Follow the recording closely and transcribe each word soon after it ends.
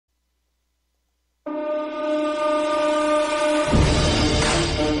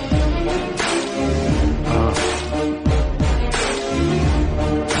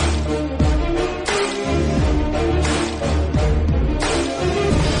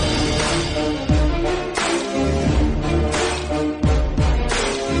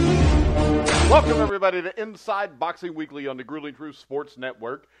Welcome, everybody, to Inside Boxing Weekly on the Grueling Truth Sports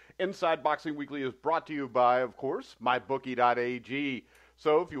Network. Inside Boxing Weekly is brought to you by, of course, MyBookie.ag.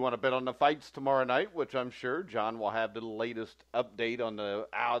 So if you want to bet on the fights tomorrow night, which I'm sure John will have the latest update on the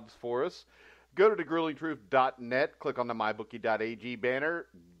odds for us, go to thegruelingtruth.net, click on the MyBookie.ag banner,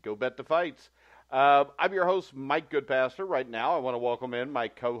 go bet the fights. I'm your host, Mike Goodpaster. Right now, I want to welcome in my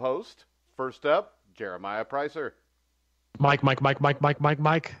co-host. First up, Jeremiah Preisser. Mike.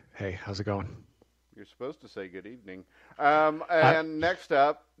 Hey, how's it going? You're supposed to say good evening. And next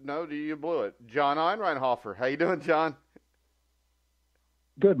up, no, you blew it. John Einreinhofer. How you doing, John?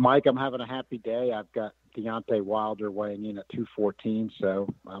 Good, Mike. I'm having a happy day. I've got Deontay Wilder weighing in at 214,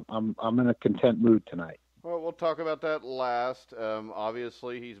 so I'm in a content mood tonight. Well, we'll talk about that last.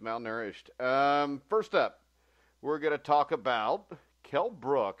 Obviously, he's malnourished. First up, we're going to talk about Kell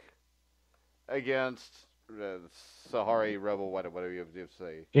Brook against Sahari Rebel, whatever you have to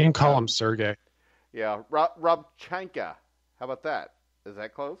say. You can call him Sergey. Yeah, Robchenka. How about that? Is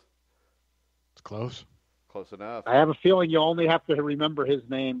that close? It's close. Close enough. I have a feeling you only have to remember his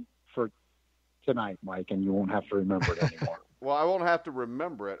name for tonight, Mike, and you won't have to remember it anymore. Well, I won't have to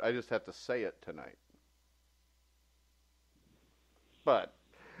remember it. I just have to say it tonight. But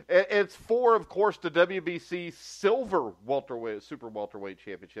it's for, of course, the WBC Silver Welterweight, Super Welterweight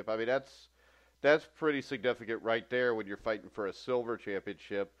Championship. I mean, that's pretty significant right there when you're fighting for a silver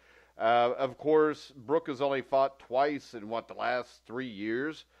championship. Of course, Brook has only fought twice in, the last 3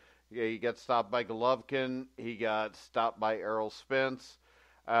 years. He got stopped by Golovkin. He got stopped by Errol Spence.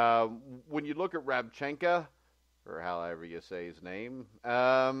 When you look at Rabchenka, or however you say his name,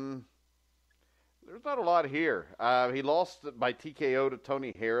 there's not a lot here. He lost by TKO to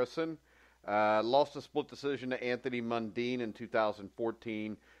Tony Harrison. Lost a split decision to Anthony Mundine in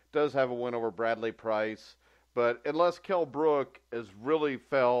 2014. Does have a win over Bradley Price. But unless Kell Brook has really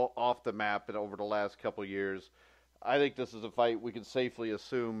fell off the map over the last couple of years, I think this is a fight we can safely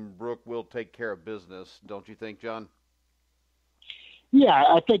assume Brook will take care of business. Don't you think, John? Yeah,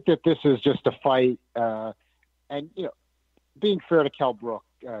 I think that this is just a fight. And, being fair to Kell Brook,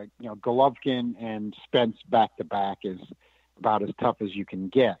 Golovkin and Spence back-to-back is about as tough as you can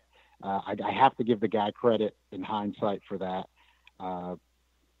get. I have to give the guy credit in hindsight for that,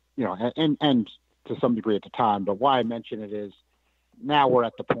 and to some degree at the time. But why I mention it is now we're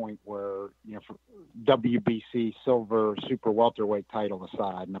at the point where, for WBC Silver Super Welterweight title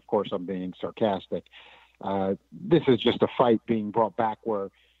aside, and of course I'm being sarcastic, this is just a fight being brought back where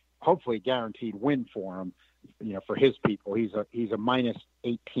hopefully a guaranteed win for him. For his people, he's a minus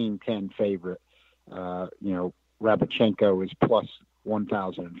 1810 favorite. Rabchenko is plus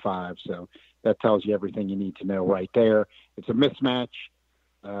 1,005. So that tells you everything you need to know right there. It's a mismatch.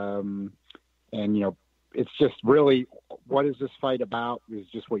 It's just really, what is this fight about? Is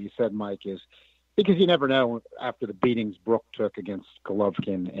just what you said, Mike, is because you never know after the beatings Brook took against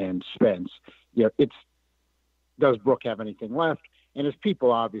Golovkin and Spence, does Brook have anything left? And his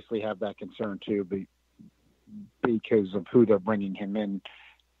people obviously have that concern too, because of who they're bringing him in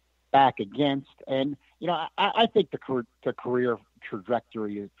back against. And, I think the career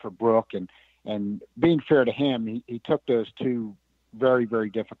trajectory for Brook and being fair to him, he took those two very, very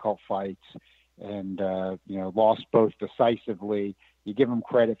difficult fights and, lost both decisively. You give him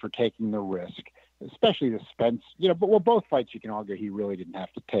credit for taking the risk, especially the Spence, but both fights you can argue he really didn't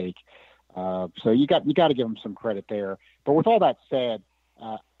have to take. So you got to give him some credit there. But with all that said,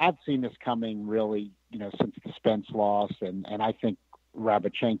 I've seen this coming really, since the Spence loss, and I think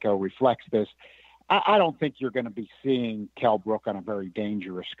Rabchenko reflects this. I don't think you're going to be seeing Kell Brook on a very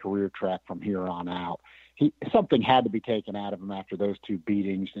dangerous career track from here on out. Something had to be taken out of him after those two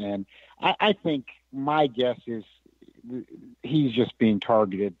beatings, and I think my guess is he's just being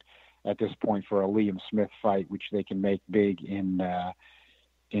targeted at this point for a Liam Smith fight, which they can make big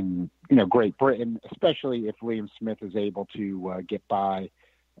in Great Britain, especially if Liam Smith is able to get by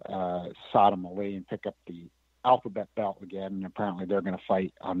Saddam Ali and pick up the alphabet belt again. And apparently they're going to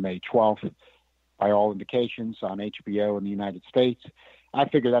fight on May 12th, by all indications, on HBO in the United States. I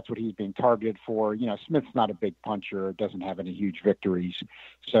figure that's what he's being targeted for. Smith's not a big puncher, doesn't have any huge victories,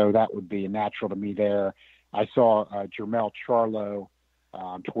 so that would be natural to me there. I saw Jermell Charlo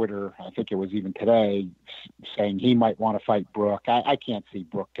on Twitter, I think it was even today, saying he might want to fight Brook. I can't see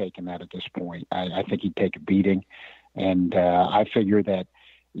Brook taking that at this point. I think he'd take a beating. And I figure that,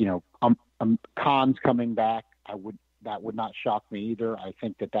 Khan's coming back. That would not shock me either. I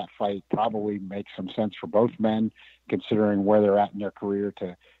think that fight probably makes some sense for both men, considering where they're at in their career,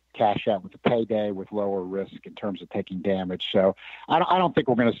 to cash out with a payday with lower risk in terms of taking damage. So I don't think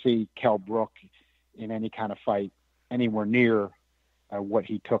we're going to see Kell Brook in any kind of fight anywhere near what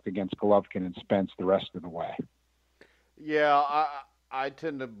he took against Golovkin and Spence the rest of the way. Yeah, I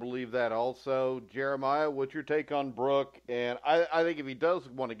tend to believe that also. Jeremiah, what's your take on Brook? And I think if he does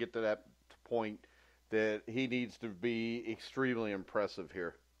want to get to that point, that he needs to be extremely impressive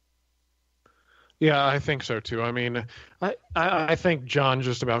here. Yeah, I think so too. I mean, I think John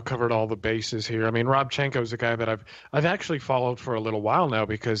just about covered all the bases here. I mean, Robchenko is a guy that I've actually followed for a little while now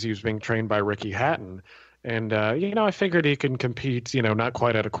because he was being trained by Ricky Hatton. And, I figured he can compete, not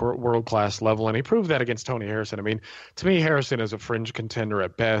quite at a world-class level, and he proved that against Tony Harrison. I mean, to me, Harrison is a fringe contender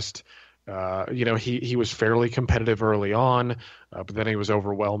at best. He was fairly competitive early on, but then he was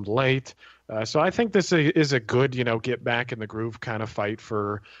overwhelmed late. So I think this is a good, get back in the groove kind of fight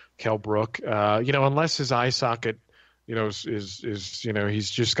for Kell Brook. Unless his eye socket, is he's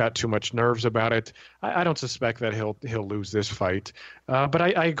just got too much nerves about it. I don't suspect that he'll lose this fight. But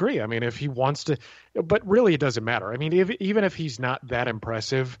I agree. I mean, if he wants to, but really it doesn't matter. I mean, even if he's not that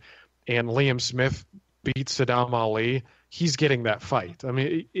impressive, and Liam Smith beats Saddam Ali, he's getting that fight. I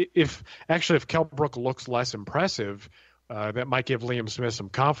mean, if Kell Brook looks less impressive, that might give Liam Smith some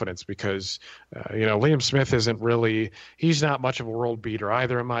confidence because, Liam Smith he's not much of a world beater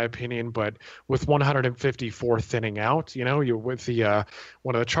either, in my opinion. But with 154 thinning out, you're with the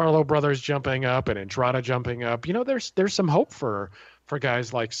one of the Charlo brothers jumping up and Andrade jumping up. There's some hope for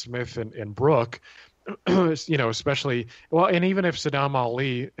guys like Smith and Brook, especially and even if Saddam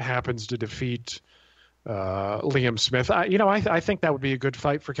Ali happens to defeat Liam Smith, I think that would be a good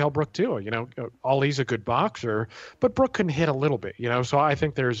fight for Kell Brook too. Ali's a good boxer, but Brook can hit a little bit, so I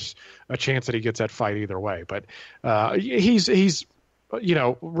think there's a chance that he gets that fight either way. But he's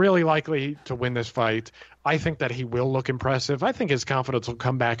really likely to win this fight. I think that he will look impressive. I think his confidence will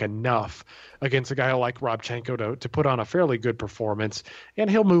come back enough against a guy like Robchenko to put on a fairly good performance, and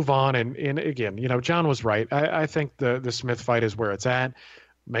he'll move on. And again, John was right. I think the Smith fight is where it's at.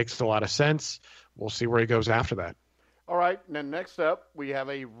 Makes a lot of sense. We'll see where he goes after that. All right, and then next up, we have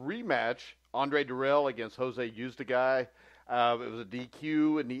a rematch, Andre Durrell against Jose Eustagai. It was a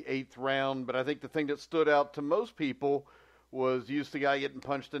DQ in the 8th round, but I think the thing that stood out to most people was Eustagai getting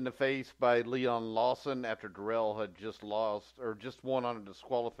punched in the face by Leon Lawson after Durrell had just won on a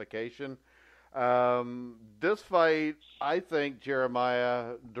disqualification. This fight, I think,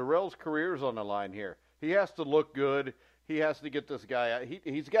 Jeremiah, Durrell's career is on the line here. He has to look good. He has to get this guy out.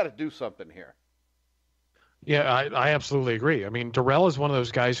 He's got to do something here. Yeah, I absolutely agree. I mean, Durrell is one of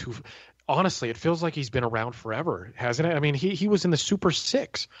those guys who, honestly, it feels like he's been around forever, hasn't it? I mean, he was in the Super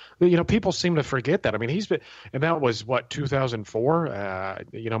Six. People seem to forget that. I mean, he's been, and that was 2004.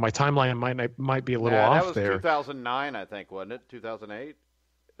 My timeline might be a little off there. That was 2009, I think, wasn't it? 2008.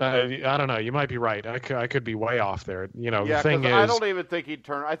 I don't know. You might be right. I could be way off there. The thing is, I don't even think he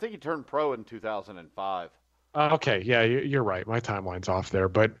turned. I think he turned pro in 2005. Okay, yeah, you're right. My timeline's off there,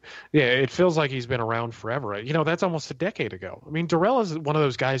 but yeah, it feels like he's been around forever. That's almost a decade ago. I mean, Durrell is one of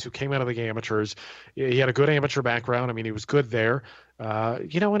those guys who came out of the amateurs. He had a good amateur background. I mean, he was good there,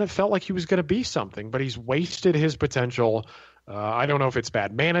 and it felt like he was going to be something, but he's wasted his potential. I don't know if it's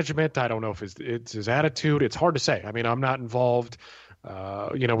bad management. I don't know if it's his attitude. It's hard to say. I mean, I'm not involved.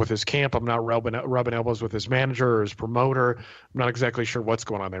 With his camp, I'm not rubbing elbows with his manager or his promoter. I'm not exactly sure what's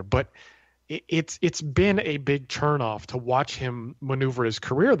going on there, but it's been a big turnoff to watch him maneuver his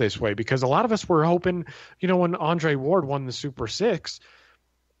career this way because a lot of us were hoping, when Andre Ward won the Super Six,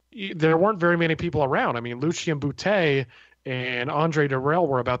 there weren't very many people around. I mean, Lucien Boutet and Andre Durrell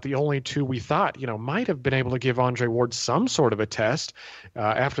were about the only two we thought, might have been able to give Andre Ward some sort of a test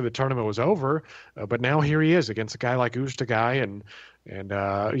after the tournament was over. But now here he is against a guy like Eustagai, and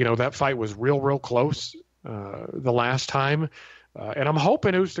that fight was real close the last time. And I'm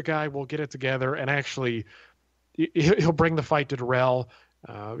hoping Eustagai will get it together and actually he'll bring the fight to Durrell.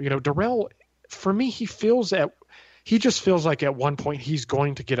 Durrell, for me, he just feels like at one point he's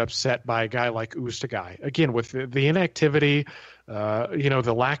going to get upset by a guy like Eustagai. Again, with the inactivity,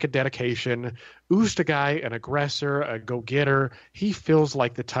 the lack of dedication. Eustagai, an aggressor, a go-getter, he feels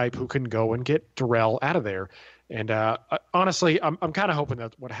like the type who can go and get Durrell out of there. And honestly, I'm kind of hoping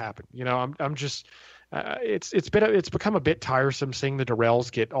that's what happened. I'm just. It's become a bit tiresome seeing the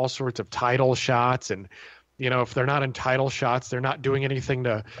Durrells get all sorts of title shots, and if they're not in title shots, they're not doing anything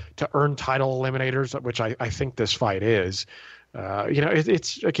to earn title eliminators, which I think this fight is.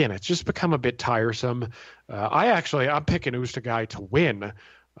 It's just become a bit tiresome. I'm picking Eustagai to win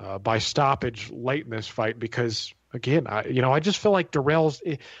by stoppage late in this fight because again, I just feel like Durrell's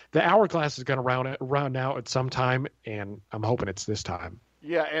the hourglass is going to round out at some time, and I'm hoping it's this time.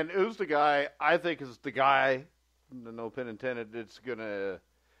 Yeah, and Eustagai, I think, is the guy, no pun intended, that's going to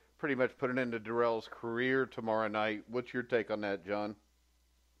pretty much put an end to Durrell's career tomorrow night. What's your take on that, John?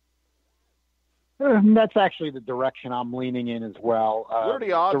 That's actually the direction I'm leaning in as well. What are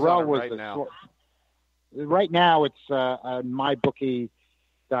the odds Darrell on it was right now? Right now, it's on mybookie.ag.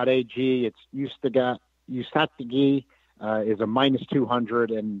 It's Ustatigi is a minus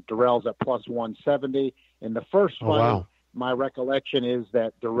 200, and Darrell's at plus 170. In the first fight, my recollection is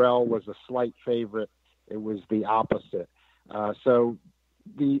that Darrell was a slight favorite. It was the opposite. So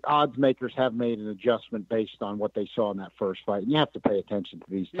the odds makers have made an adjustment based on what they saw in that first fight. And you have to pay attention to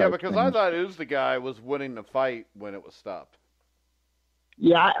these Yeah, because things. I thought Uzdegay was winning the fight when it was stopped.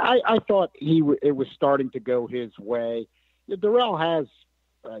 Yeah, I thought it was starting to go his way. Darrell has,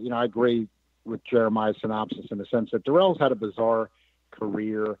 I agree with Jeremiah's synopsis in the sense that Darrell's had a bizarre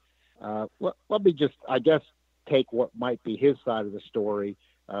career. Let me just, I guess, take what might be his side of the story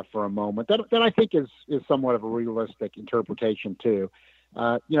for a moment. That I think is somewhat of a realistic interpretation too.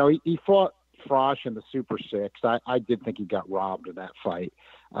 He fought Frosch in the Super Six. I did think he got robbed in that fight.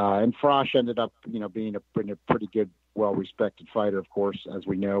 And Frosch ended up, being a pretty good, well-respected fighter, of course, as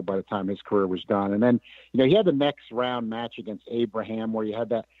we know, by the time his career was done. And then, he had the next round match against Abraham where you had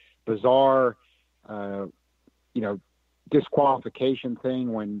that bizarre, disqualification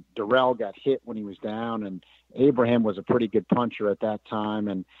thing when Darrell got hit when he was down, and Abraham was a pretty good puncher at that time.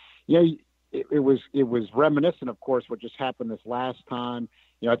 And, it was reminiscent, of course, what just happened this last time.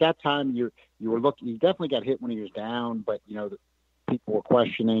 At that time you were looking, he definitely got hit when he was down, but people were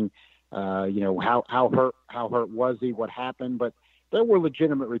questioning, how hurt was he, what happened, but there were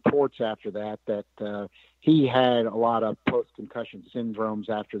legitimate reports after that he had a lot of post-concussion syndromes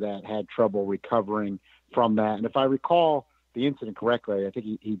after that, had trouble recovering from that. And if I recall the incident correctly, I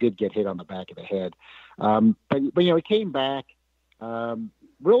think he did get hit on the back of the head. But he came back,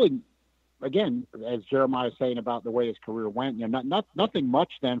 really, again, as Jeremiah was saying about the way his career went, nothing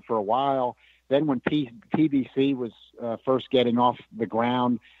much then for a while. Then when PBC was first getting off the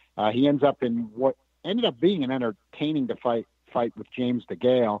ground, he ends up in what ended up being an entertaining fight with James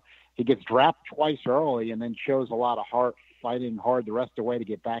DeGale. He gets dropped twice early and then shows a lot of heart, fighting hard the rest of the way to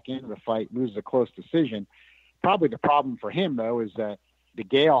get back into the fight, loses a close decision. Probably the problem for him, though, is that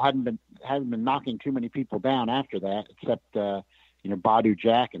DeGale hadn't been knocking too many people down after that, except Badu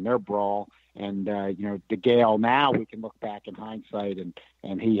Jack and their brawl. And, DeGale, now we can look back in hindsight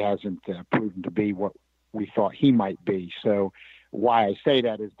and he hasn't proven to be what we thought he might be. So why I say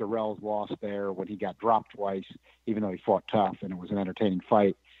that is Darrell's loss there when he got dropped twice, even though he fought tough and it was an entertaining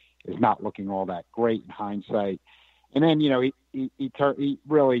fight, is not looking all that great in hindsight. And then, he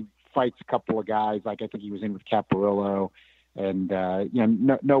really fights a couple of guys. Like I think he was in with Caparillo and,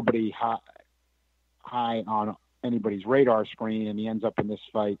 nobody high on anybody's radar screen. And he ends up in this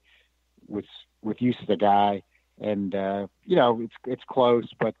fight with Uzdegay, and it's close,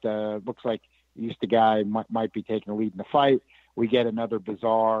 but looks like Uzdegay might be taking the lead in the fight. We get another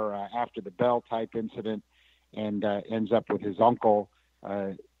bizarre after the bell type incident, and ends up with his uncle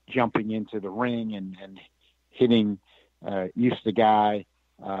jumping into the ring and hitting Uzdegay.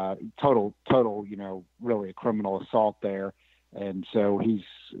 Total, really a criminal assault there, and so he's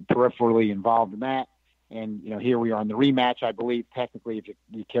peripherally involved in that. And, here we are in the rematch, I believe, technically, if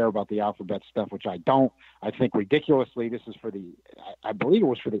you care about the alphabet stuff, which I don't. I think ridiculously, this is I believe it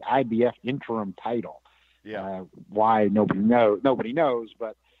was for the IBF interim title. Yeah. Why, nobody knows,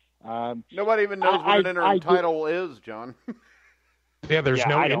 but. Nobody even knows what an interim title is, John. Yeah, there's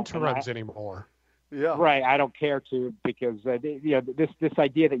no interims anymore. Yeah. Right, I don't care to, because this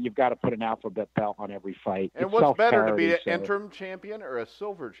idea that you've got to put an alphabet belt on every fight. And what's better, to be an interim champion or a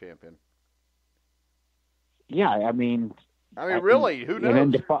silver champion? Yeah, I mean, really, who knows?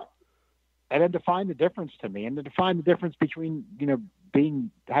 And then define the difference to me, and to define the difference between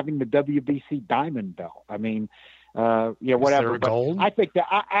having the WBC diamond belt. I mean, whatever. But gold? I think that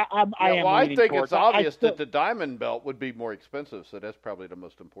I think it's obvious that the diamond belt would be more expensive, so that's probably the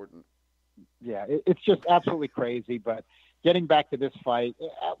most important. Yeah, it's just absolutely crazy. But getting back to this fight,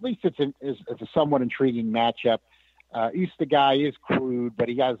 at least it's a somewhat intriguing matchup. Uzdegay is crude, but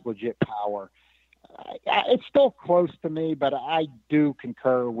he has legit power. It's still close to me, but I do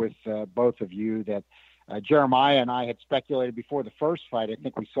concur with both of you that Jeremiah and I had speculated before the first fight. I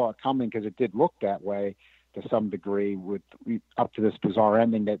think we saw it coming because it did look that way to some degree up to this bizarre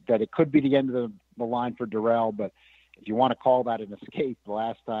ending, that it could be the end of the line for Darrell. But if you want to call that an escape, the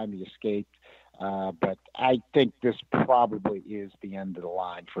last time he escaped. But I think this probably is the end of the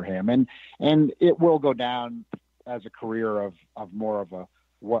line for him. And it will go down as a career of more of a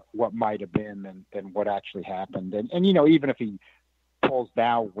what might have been than what actually happened. And even if he pulls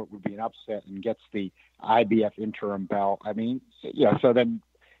down what would be an upset and gets the IBF interim belt, I mean, so then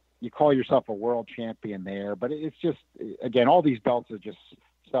you call yourself a world champion there. But it's just, again, all these belts are just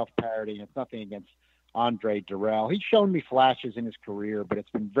self-parodying. It's nothing against Andre Dirrell. He's shown me flashes in his career, but it's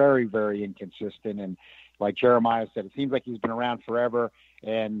been very, very inconsistent. And like Jeremiah said, it seems like he's been around forever.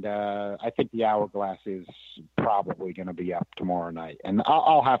 And I think the hourglass is probably going to be up tomorrow night. And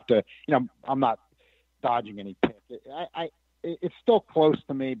I'll have to, I'm not dodging any pick. It's still close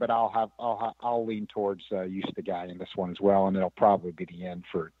to me, but I'll lean towards Eusta Guy in this one as well, and it'll probably be the end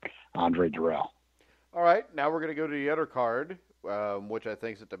for Andre Dirrell. All right, now we're going to go to the other card, which I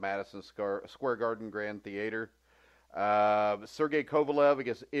think is at the Madison Square Garden Grand Theater. Sergey Kovalev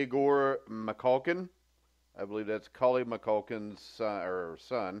against Igor Mikhalkin. I believe that's Collie Mikhalkin's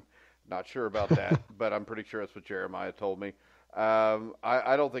son. Not sure about that, but I'm pretty sure that's what Jeremiah told me.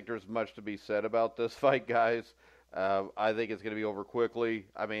 I don't think there's much to be said about this fight, guys. I think it's going to be over quickly.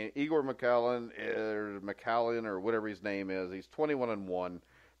 I mean, Igor Mikhalkin or whatever his name is, he's 21-1.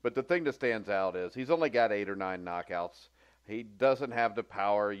 But the thing that stands out is he's only got 8 or 9 knockouts. He doesn't have the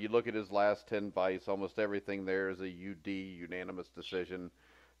power. You look at his last 10 fights, almost everything there is a unanimous decision.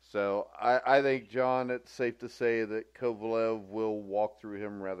 So I think, John, it's safe to say that Kovalev will walk through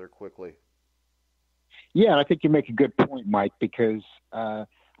him rather quickly. Yeah, I think you make a good point, Mike, because I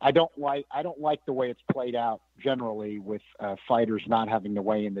don't like the way it's played out generally with fighters not having to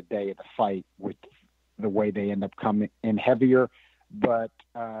weigh in the day of the fight with the way they end up coming in heavier. But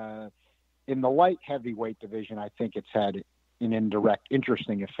in the light heavyweight division, I think it's had an indirect,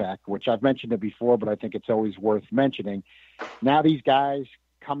 interesting effect, which I've mentioned it before, but I think it's always worth mentioning. Now these guys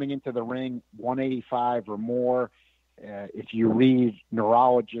coming into the ring, 185 or more, if you read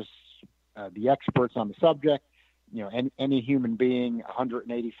neurologists, the experts on the subject, any human being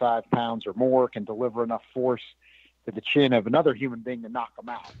 185 pounds or more can deliver enough force to the chin of another human being to knock them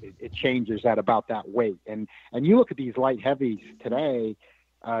out. It changes at about that weight. And you look at these light heavies today,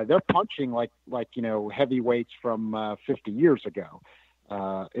 they're punching like heavyweights from 50 years ago.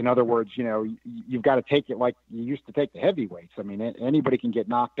 In other words, you've got to take it like you used to take the heavyweights. I mean, anybody can get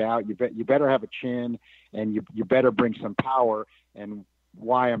knocked out. You better have a chin, and you better bring some power. And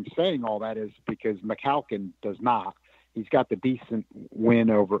why I'm saying all that is because Mikhalkin does not. He's got the decent win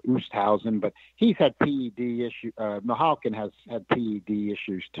over Oosthausen, but he's had PED issues. Mikhalkin has had PED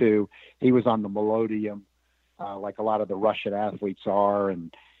issues too. He was on the melodeum, like a lot of the Russian athletes are,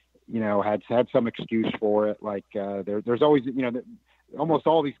 and had some excuse for it. Like there's always, almost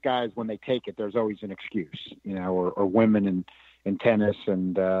all these guys when they take it, there's always an excuse, or women in tennis,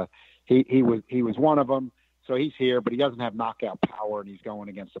 and he was one of them. So he's here, but he doesn't have knockout power, and he's going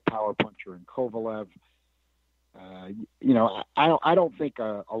against a power puncher in Kovalev. I don't think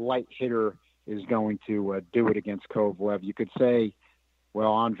a light hitter is going to do it against Kovalev. You could say,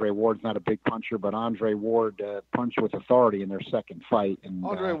 well, Andre Ward's not a big puncher, but Andre Ward punched with authority in their second fight. And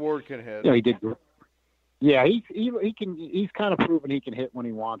Andre Ward can hit. He did. Yeah, he can. He's kind of proven he can hit when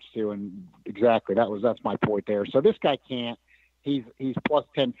he wants to, and exactly that's my point there. So this guy can't. He's plus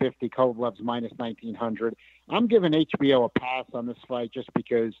 1050. Kovalev's minus 1900. I'm giving HBO a pass on this fight just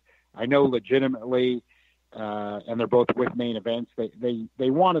because I know legitimately, and they're both with main events. They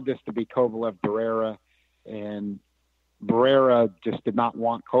wanted this to be Kovalev-Barrera, and Barrera just did not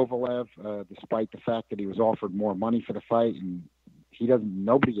want Kovalev, despite the fact that he was offered more money for the fight, and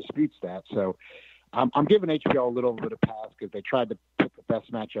nobody disputes that. So I'm giving HBO a little bit of pass because they tried to pick the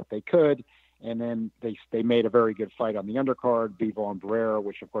best matchup they could. And then they made a very good fight on the undercard, Bivol and Barrera,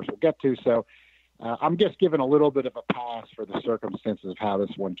 which of course we'll get to. So I'm just giving a little bit of a pass for the circumstances of how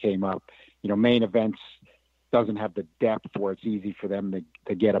this one came up. Main events doesn't have the depth where it's easy for them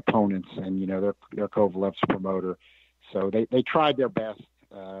to get opponents, and they're Kovalev's promoter, so they tried their best.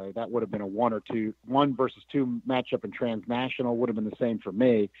 That would have been a 1 versus 2 matchup in transnational would have been the same for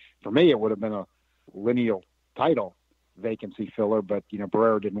me. For me, it would have been a lineal title vacancy filler, but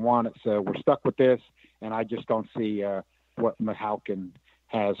Barrera didn't want it, so we're stuck with this, and I just don't see what Mikhalkin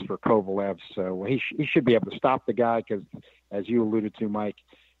has for Kovalev. So he should be able to stop the guy because, as you alluded to, Mike,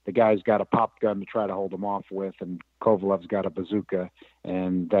 the guy's got a pop gun to try to hold him off with, and Kovalev's got a bazooka,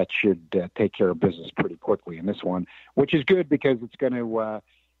 and that should take care of business pretty quickly in this one, which is good because it's going to,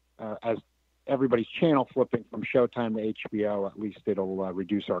 as everybody's channel flipping from Showtime to HBO, at least it'll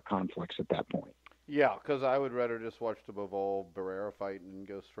reduce our conflicts at that point. Yeah, because I would rather just watch the Bivol-Barrera fight and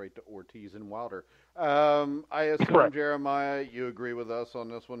go straight to Ortiz and Wilder. I assume, Correct. Jeremiah, you agree with us on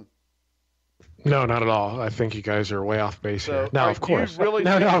this one? No, not at all. I think you guys are way off base here. No, of course. Do you really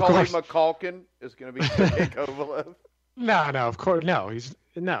think Collie Mikhalkin is going to be Sergey Kovalev? No, of course.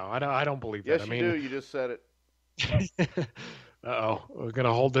 No, I don't believe that. Yes, you do. You just said it. Uh-oh. We're going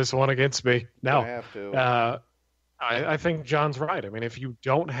to hold this one against me. No. You have to. I think John's right. I mean, if you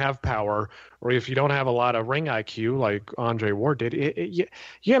don't have power or if you don't have a lot of ring IQ like Andre Ward did, you're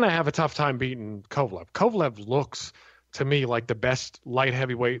going to have a tough time beating Kovalev. Kovalev looks to me like the best light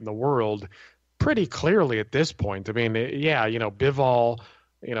heavyweight in the world pretty clearly at this point. I mean, yeah, Bivol,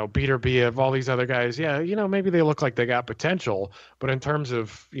 Beterbiev, all these other guys, yeah, maybe they look like they got potential, but in terms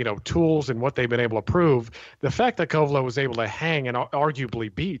of, tools and what they've been able to prove, the fact that Kovalev was able to hang and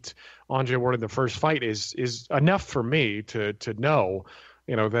arguably beat Andre Ward in the first fight is enough for me to know,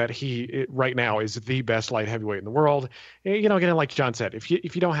 that he right now is the best light heavyweight in the world. Again, like John said, if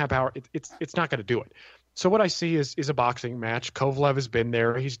you don't have power, it's not going to do it. So what I see is a boxing match. Kovalev has been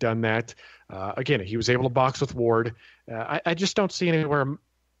there. He's done that. Again, he was able to box with Ward. I just don't see anywhere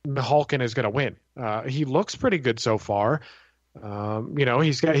Mihalkin is going to win. He looks pretty good so far.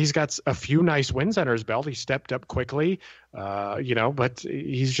 He's got a few nice wins under his belt. He stepped up quickly, but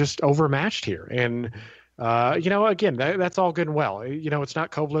he's just overmatched here. And, again, that's all good and well. It's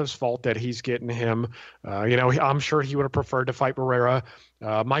not Kovalev's fault that he's getting him. I'm sure he would have preferred to fight Barrera.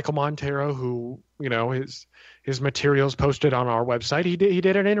 Michael Montero, who, his materials posted on our website. He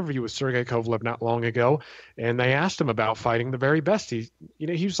did an interview with Sergey Kovalev not long ago, and they asked him about fighting the very best. He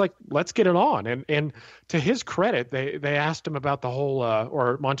was like, let's get it on. And to his credit, they asked him about the whole,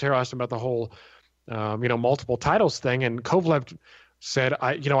 or Montero asked him about the whole, multiple titles thing, and Kovalev said,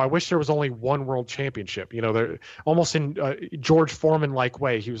 I wish there was only one world championship. They're almost in George Foreman-like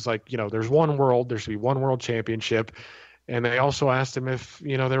way. He was like, there's one world, there should be one world championship. And they also asked him if,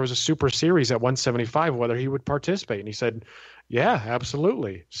 there was a super series at 175, whether he would participate. And he said, yeah,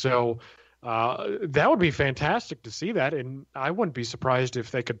 absolutely. So that would be fantastic to see that. And I wouldn't be surprised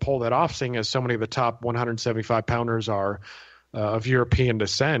if they could pull that off, seeing as so many of the top 175 pounders are of European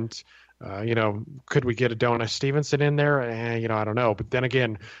descent. Could we get Adonis Stevenson in there? I don't know. But then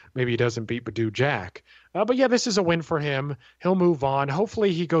again, maybe he doesn't beat Badou Jack. But yeah, this is a win for him. He'll move on.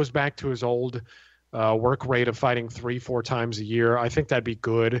 Hopefully he goes back to his old work rate of fighting 3-4 times a year. I think that'd be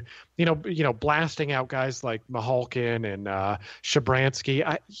good. Blasting out guys like Mihalkin and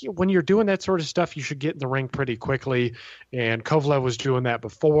Shabransky. When you're doing that sort of stuff, you should get in the ring pretty quickly. And Kovalev was doing that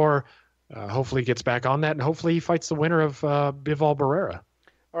before. Hopefully he gets back on that, and hopefully he fights the winner of Bivol-Barrera.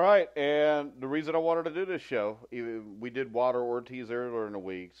 All right, and the reason I wanted to do this show, we did Wilder-Ortiz earlier in the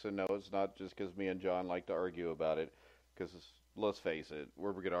week, so no, it's not just because me and John like to argue about it, because let's face it,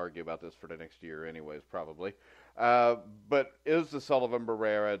 we're going to argue about this for the next year anyways, probably. But is the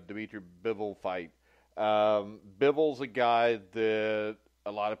Sullivan-Barrera-Dimitri Bivol fight? Bivol's a guy that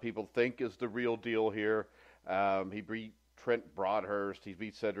a lot of people think is the real deal here. He beat Trent Broadhurst. He's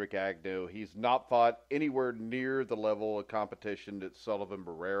beat Cedric Agnew. He's not fought anywhere near the level of competition that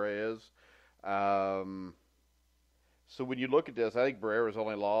Sullivan-Barrera is. So when you look at this, I think Barrera's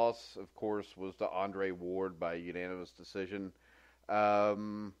only loss, of course, was to Andre Ward by unanimous decision.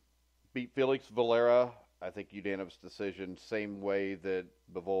 Beat Felix Valera, I think unanimous decision, same way that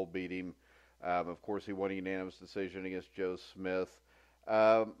Bivol beat him. Of course, he won a unanimous decision against Joe Smith.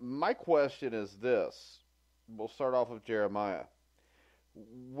 My question is this. We'll start off with Jeremiah.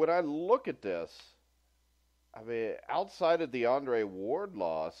 When I look at this, I mean, outside of the Andre Ward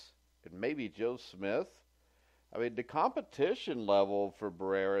loss and maybe Joe Smith, I mean, the competition level for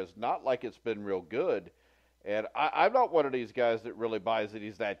Barrera is not like it's been real good. And I'm not one of these guys that really buys that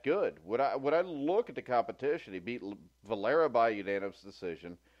he's that good. When I look at the competition, he beat Valera by unanimous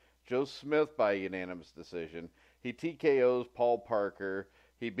decision, Joe Smith by unanimous decision. He TKOs Paul Parker.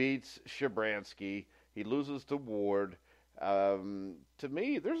 He beats Shabransky. He loses to Ward. To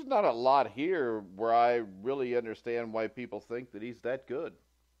me, there's not a lot here where I really understand why people think that he's that good.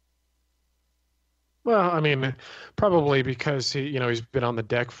 Well, I mean, probably because he's been on the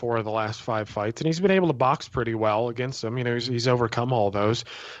deck for the last 5 fights, and he's been able to box pretty well against them. He's overcome all those.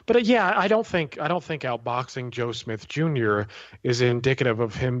 But yeah, I don't think outboxing Joe Smith Jr. is indicative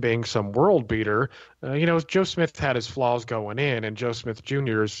of him being some world beater. Joe Smith had his flaws going in, and Joe Smith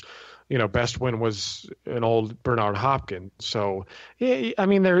Jr.'s best win was an old Bernard Hopkins. So, I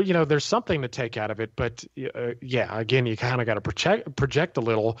mean, there's something to take out of it. But again, you kind of got to project a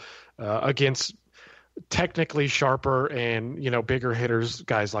little against technically sharper and bigger hitters,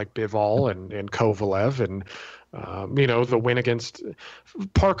 guys like Bivol and Kovalev, and the win against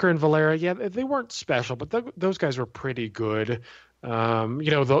Parker and Valera. Yeah, they weren't special, but those guys were pretty good.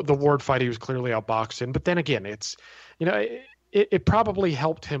 The Ward fight, he was clearly outboxed in, but then again, it's it probably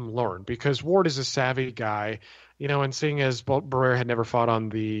helped him learn, because Ward is a savvy guy, and seeing as Barrera had never fought on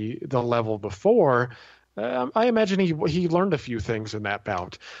the level before. I imagine he learned a few things in that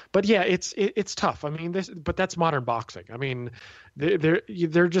bout, but yeah, it's tough. I mean, but that's modern boxing. I mean, there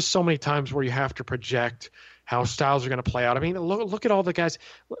are just so many times where you have to project how styles are going to play out. I mean, look at all the guys.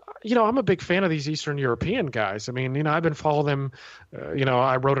 I'm a big fan of these Eastern European guys. I mean, I've been following them.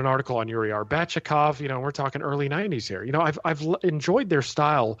 I wrote an article on Yuri Arbachikov. We're talking early 90s here. I've enjoyed their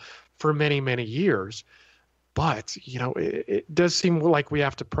style for many, many years. But, it does seem like we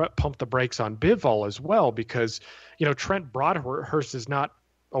have to pump the brakes on Bivol as well because, Trent Broadhurst is not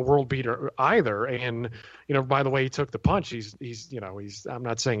a world beater either. And, by the way he took the punch, he's I'm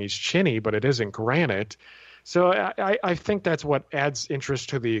not saying he's chinny, but it isn't granite. So I think that's what adds interest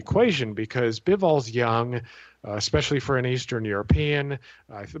to the equation because Bivol's young, especially for an Eastern European.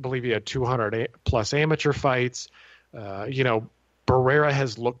 I believe he had 200-plus amateur fights. Barrera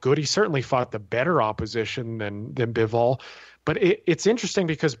has looked good. He certainly fought the better opposition than Bivol. But it's interesting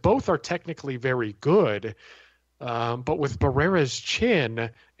because both are technically very good. But with Barrera's chin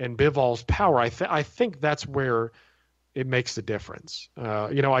and Bivol's power, I think that's where it makes the difference.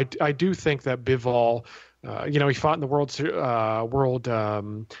 I do think that Bivol, he fought in the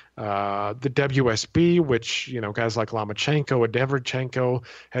the WSB, which, guys like Lomachenko and Deverchenko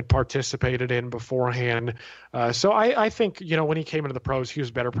had participated in beforehand. So I think, when he came into the pros, he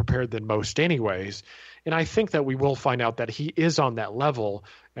was better prepared than most anyways. And I think that we will find out that he is on that level,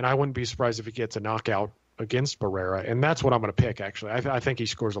 and I wouldn't be surprised if he gets a knockout against Barrera, and that's what I'm going to pick, actually. I think he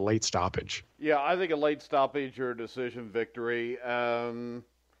scores a late stoppage. Yeah, I think a late stoppage or a decision victory.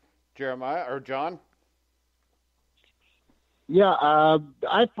 Jeremiah or John? Yeah, I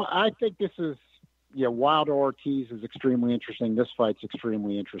think this is, Wilder-Ortiz is extremely interesting. This fight's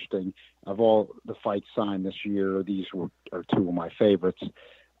extremely interesting. Of all the fights signed this year, these are two of my favorites.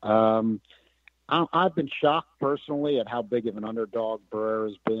 I've been shocked personally at how big of an underdog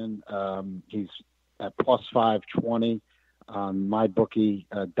Barrera's been. He's at plus 520 on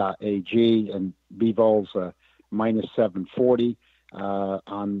mybookie.ag, and Bivol's minus 740.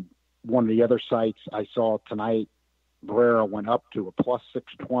 On one of the other sites I saw tonight, Barrera went up to a plus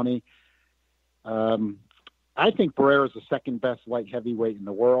 620. I think Barrera is the second best light heavyweight in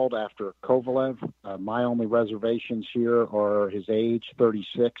the world after Kovalev. My only reservations here are his age,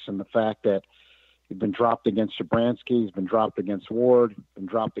 36, and the fact that he's been dropped against Shabransky, he's been dropped against Ward, been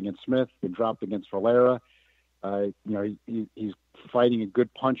dropped against Smith, been dropped against Valera. He's fighting a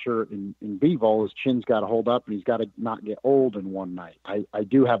good puncher in Bivol. His chin's got to hold up, and he's got to not get old in one night. I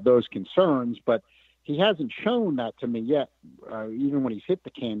do have those concerns, but he hasn't shown that to me yet. Even when he's hit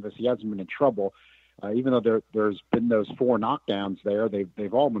the canvas, he hasn't been in trouble. Even though there's been those 4 knockdowns there,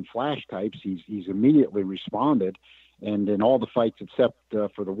 they've all been flash types. He's immediately responded. And in all the fights except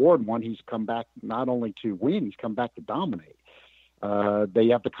for the Ward one, he's come back not only to win, he's come back to dominate. They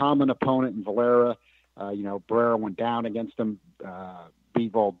have the common opponent in Valera. Barrera went down against him.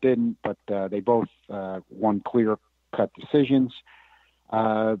 Bivol didn't, but they both won clear-cut decisions.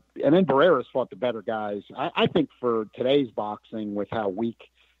 And then Barrera's fought the better guys. I think for today's boxing, with how weak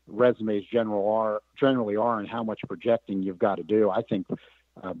resumes generally are and how much projecting you've got to do, I think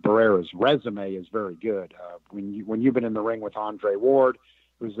Barrera's resume is very good. When you've been in the ring with Andre Ward,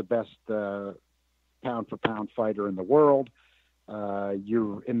 who's the best pound-for-pound fighter in the world,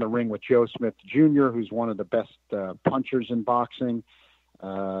 you're in the ring with Joe Smith Jr., who's one of the best punchers in boxing.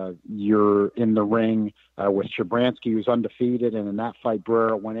 You're in the ring with Shabransky, who's undefeated, and in that fight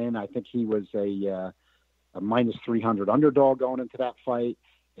Barrera went in. I think he was a minus 300 underdog going into that fight,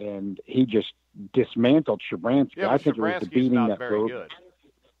 and he just dismantled Shabransky. Yeah, I think it was the beating not that very good.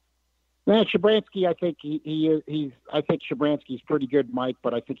 Man, Shabransky, I think I think Shabransky's pretty good, Mike,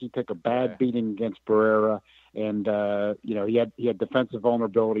 but I think he took a bad beating against Barrera, and he had defensive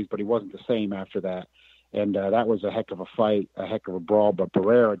vulnerabilities, but he wasn't the same after that. And that was a heck of a fight, a heck of a brawl. But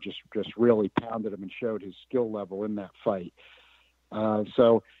Barrera just really pounded him and showed his skill level in that fight.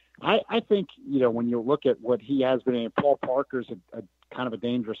 So I think, when you look at what he has been in, Paul Parker's a kind of a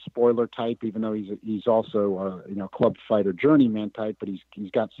dangerous spoiler type, even though he's also a club fighter journeyman type, but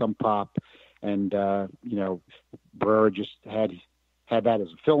he's got some pop. And, Barrera just had that as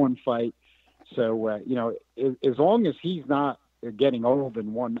a fill-in fight. So, as long as he's not getting old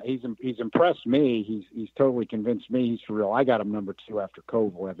in one, he's impressed me. He's totally convinced me he's for real. I got him number 2 after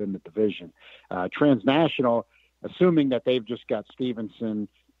Kovalev in the division. Transnational, assuming that they've just got Stevenson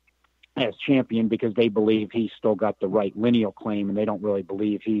as champion because they believe he's still got the right lineal claim and they don't really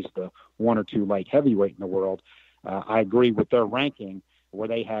believe he's the 1 or 2 light heavyweight in the world. I agree with their ranking where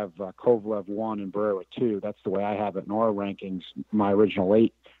they have Kovalev 1 and Barrera 2. That's the way I have it in our rankings, my original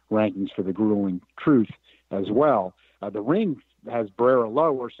 8 rankings for the Grueling Truth as well. The ring has Barrera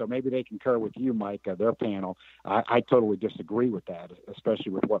lower, so maybe they concur with you, Mike, their panel. I totally disagree with that,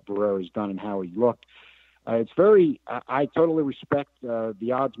 especially with what Barrera's done and how he looked. I totally respect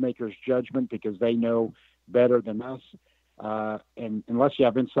the odds makers' judgment because they know better than us. And unless you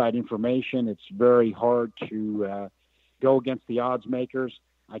have inside information, it's very hard to go against the odds makers.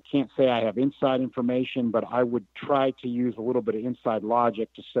 I can't say I have inside information, but I would try to use a little bit of inside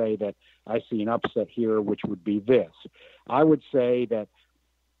logic to say that I see an upset here, which would be this. I would say that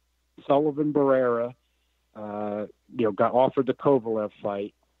Sullivan-Barrera, got offered the Kovalev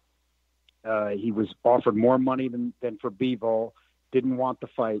fight. He was offered more money than for Bivol. Didn't want the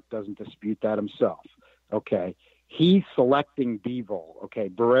fight. Doesn't dispute that himself. Okay. He's selecting Bivol. Okay.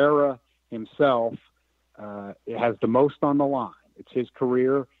 Barrera himself has the most on the line. It's his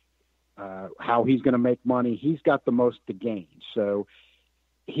career, how he's going to make money. He's got the most to gain. So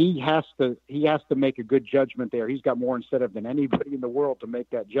he has to make a good judgment there. He's got more incentive than anybody in the world to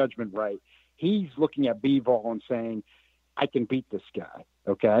make that judgment right. He's looking at Bivol and saying, I can beat this guy.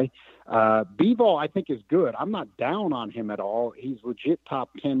 Okay. Bivol, I think, is good. I'm not down on him at all. He's legit top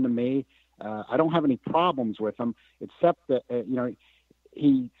 10 to me. I don't have any problems with him, except that,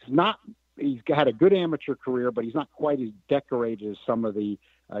 he's had a good amateur career, but he's not quite as decorated as some of the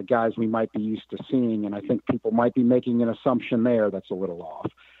guys we might be used to seeing. And I think people might be making an assumption there that's a little off.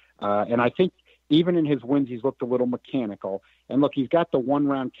 And I think even in his wins, he's looked a little mechanical. And look, he's got the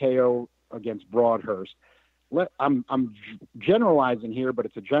 1-round KO against Broadhurst. I'm generalizing here, but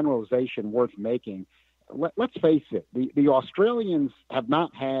it's a generalization worth making. Let's face it. The Australians have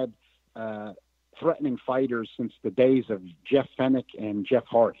not had threatening fighters since the days of Jeff Fennick and Jeff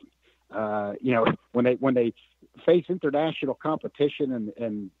Hardy. When they face international competition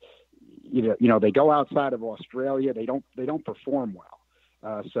and they go outside of Australia, they don't perform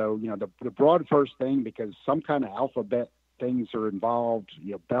well. So the Broadhurst thing, because some kind of alphabet things are involved,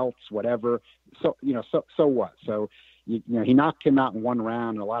 belts, whatever. So what? So he knocked him out in 1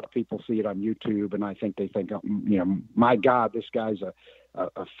 round, and a lot of people see it on YouTube, and I think they think, my God, this guy's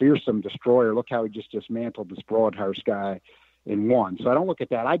a fearsome destroyer. Look how he just dismantled this Broadhurst guy in 1. So I don't look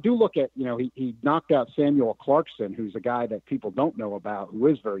at that. I do look at, he knocked out Samuel Clarkson, who's a guy that people don't know about, who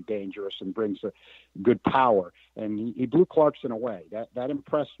is very dangerous and brings a good power. And he blew Clarkson away. That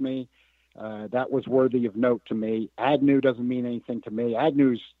impressed me. That was worthy of note to me. Agnew doesn't mean anything to me.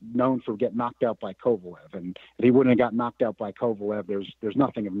 Agnew's known for getting knocked out by Kovalev, and if he wouldn't have got knocked out by Kovalev, there's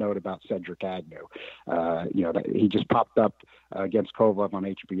nothing of note about Cedric Agnew. He just popped up against Kovalev on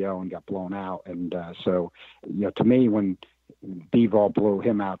HBO and got blown out. And to me, when Bivol blew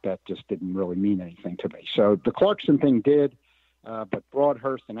him out, that just didn't really mean anything to me. So the Clarkson thing did. But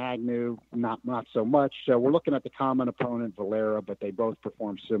Broadhurst and Agnew, not so much. So we're looking at the common opponent, Valera, but they both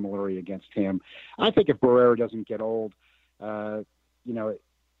perform similarly against him. I think if Barrera doesn't get old, again,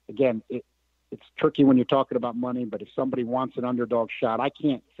 it's tricky when you're talking about money, but if somebody wants an underdog shot, I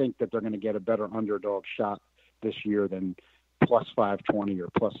can't think that they're going to get a better underdog shot this year than plus 520 or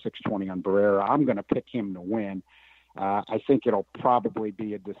plus 620 on Barrera. I'm going to pick him to win. I think it'll probably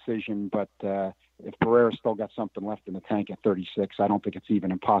be a decision, but if Barrera's still got something left in the tank at 36, I don't think it's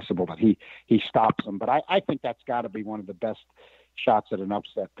even impossible that he stops him. But I think that's got to be one of the best shots at an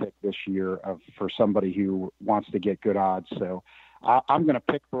upset pick this year for somebody who wants to get good odds. So I'm going to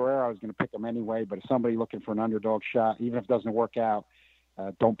pick Barrera. I was going to pick him anyway, but if somebody looking for an underdog shot, even if it doesn't work out,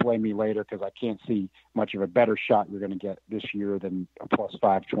 don't blame me later, because I can't see much of a better shot you're going to get this year than a plus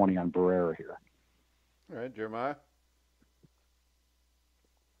 520 on Barrera here. All right, Jeremiah.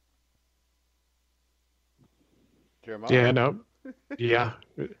 Yeah, no. Yeah.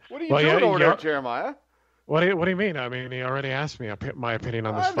 What are you doing over there, Jeremiah? What do you mean? I mean, he already asked me my opinion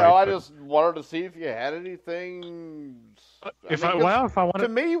on this fight. No, I just wanted to see if you had anything. If I wanted. To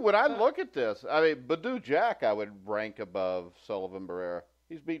me, when I look at this, Badou Jack, I would rank above Sullivan-Barrera.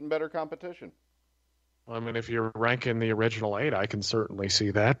 He's beaten better competition. I mean, if you're ranking the original 8, I can certainly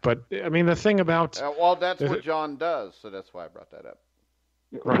see that. But I mean, the thing about that's what John does, so that's why I brought that up.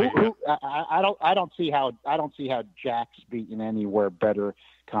 Right. I don't see how Jack's beaten anywhere better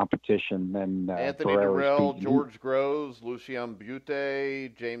competition than Anthony Durrell, George Groves, Lucien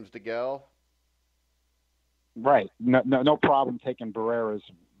Butte, James DeGale. Right. No problem taking Barrera's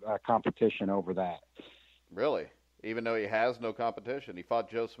competition over that. Really? Even though he has no competition, he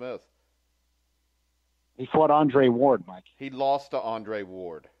fought Joe Smith. He fought Andre Ward, Mike. He lost to Andre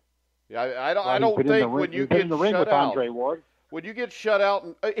Ward. I don't think when you get in the ring with Andre Ward. When you get shut out,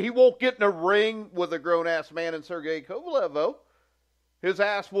 he won't get in a ring with a grown-ass man in Sergey Kovalev, though. His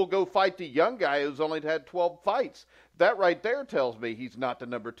ass will go fight the young guy who's only had 12 fights. That right there tells me he's not the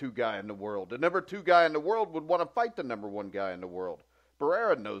number 2 guy in the world. The number 2 guy in the world would want to fight the number 1 guy in the world.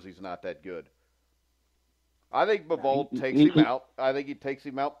 Barrera knows he's not that good. I think Bivol takes him out. I think he takes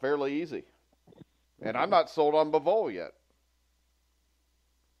him out fairly easy. And I'm not sold on Bivol yet.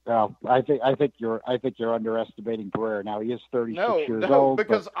 Well, I think you're underestimating Barrera. Now he is 36 years No, old.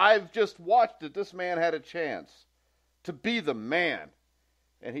 because I've just watched that this man had a chance to be the man,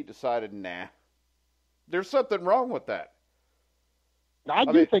 and he decided, nah. There's something wrong with that. I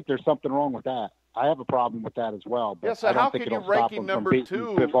do think there's something wrong with that. I have a problem with that as well. But yeah, so I don't how think can you it'll rank stop him from number beating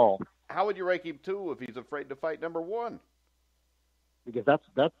 2? Bivol. How would you rank him 2 if he's afraid to fight number 1? Because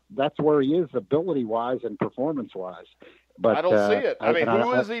that's where he is ability-wise and performance-wise. But I don't see it. I mean,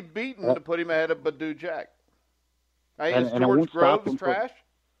 who is he beating to put him ahead of Badu Jack? Is George Groves trash?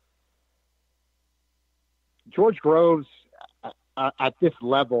 George Groves, at this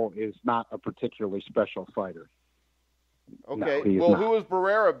level, is not a particularly special fighter. Okay. No, well, who has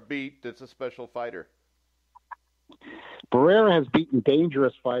Barrera beat that's a special fighter? Barrera has beaten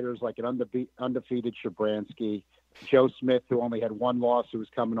dangerous fighters like an undefeated Shabransky, Joe Smith, who only had one loss, who was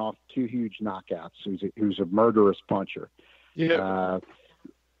coming off 2 huge knockouts, who's a murderous puncher. Yeah.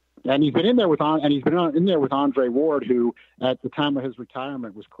 And he's been in there with Andre Ward, who at the time of his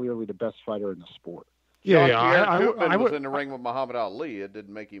retirement was clearly the best fighter in the sport. Yeah, I was in the ring with Muhammad Ali. It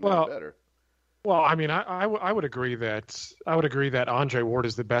didn't make him any better. Well, I mean, I would agree that Andre Ward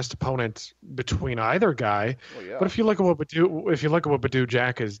is the best opponent between either guy. Well, yeah. But if you look at what Badu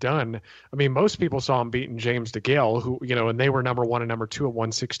Jack has done, I mean, most people saw him beating James DeGale, who and they were number 1 and number 2 at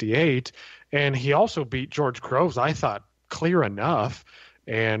 168, and he also beat George Groves. I thought clear enough.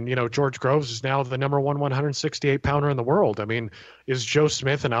 And, George Groves is now the number 1 168 pounder in the world. I mean, is Joe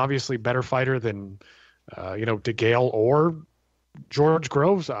Smith an obviously better fighter than, DeGale or George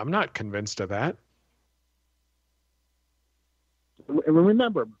Groves? I'm not convinced of that.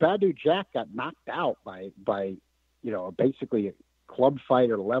 Remember, Badu Jack got knocked out by basically a club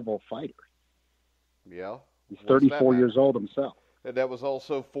fighter level fighter. Yeah. He's 34 years old himself. And that was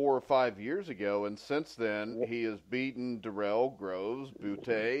also 4 or 5 years ago, and since then he has beaten Durrell, Groves,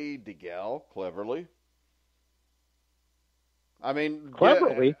 Butte, DeGale, cleverly. I mean,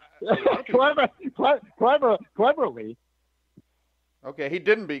 cleverly, cleverly. Okay, he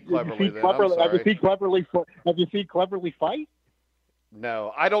didn't beat cleverly. Then I'm sorry. Have you seen cleverly fight?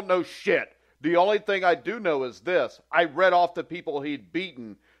 No, I don't know shit. The only thing I do know is this: I read off the people he'd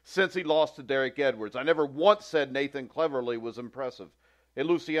beaten since he lost to Derek Edwards. I never once said Nathan Cleverly was impressive. And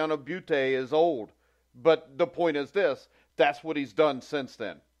Luciano Butte is old. But the point is this: that's what he's done since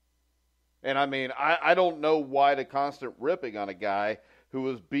then. And I mean, I don't know why the constant ripping on a guy who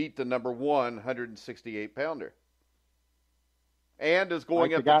has beat the number 1 168 pounder. And is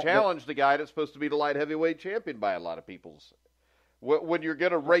going up to challenge the guy that's supposed to be the light heavyweight champion by a lot of people's. When you're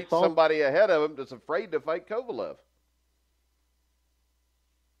going to rate somebody ahead of him that's afraid to fight Kovalev.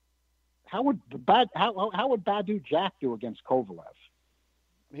 How would Badu Jack do against Kovalev?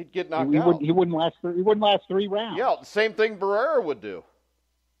 He'd get knocked out. He wouldn't last 3 rounds. Yeah, the same thing Barrera would do.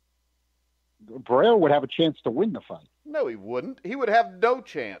 Barrera would have a chance to win the fight. No, he wouldn't. He would have no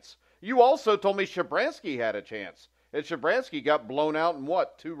chance. You also told me Shabransky had a chance. And Shabransky got blown out in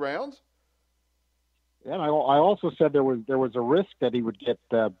 2 rounds? Yeah, and I also said there was a risk that he would get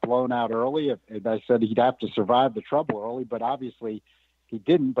blown out early. And I said he'd have to survive the trouble early, but obviously he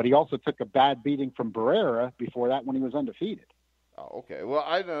didn't. But he also took a bad beating from Barrera before that when he was undefeated. Oh, okay. Well,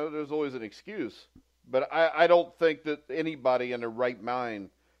 I know there's always an excuse. But I don't think that anybody in their right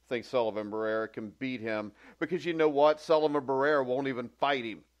mind thinks Sullivan Barrera can beat him. Because you know what? Sullivan Barrera won't even fight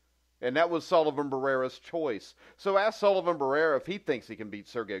him. And that was Sullivan Barrera's choice. So ask Sullivan Barrera if he thinks he can beat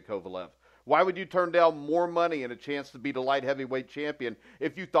Sergey Kovalev. Why would you turn down more money and a chance to be the light heavyweight champion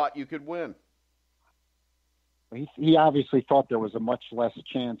if you thought you could win? He obviously thought there was a much less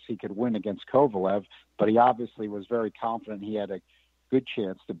chance he could win against Kovalev, but he obviously was very confident he had a good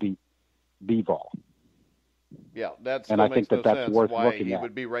chance to beat Bivol. Yeah, that still makes no sense why he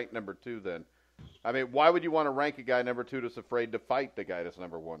would be ranked number 2 then. I mean, why would you want to rank a guy number 2 that's afraid to fight the guy that's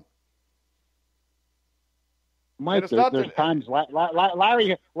number 1? Mike, there's times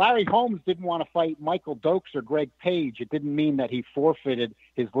Larry Holmes didn't want to fight Michael Dokes or Greg Page. It didn't mean that he forfeited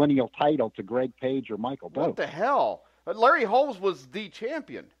his lineal title to Greg Page or Michael Dokes. What the hell? Larry Holmes was the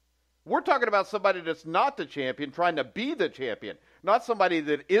champion. We're talking about somebody that's not the champion trying to be the champion, not somebody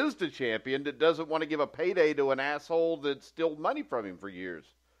that is the champion that doesn't want to give a payday to an asshole that stole money from him for years.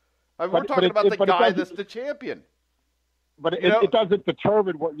 I mean, we're talking about the guy that's the champion. But it doesn't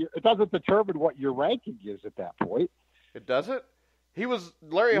determine what your ranking is at that point. It doesn't?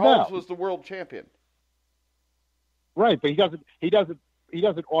 Larry Holmes was the world champion. Right, but he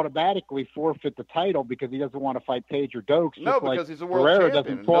doesn't automatically forfeit the title because he doesn't want to fight Page or Dokes. No, because he's a world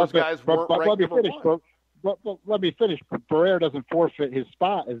champion. And those guys weren't ranked number 1. Let me finish. Barrera doesn't forfeit his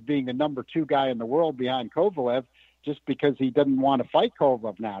spot as being the number 2 guy in the world behind Kovalev just because he doesn't want to fight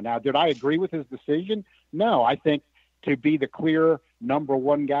Kovalev now. Now, did I agree with his decision? No. I think to be the clear number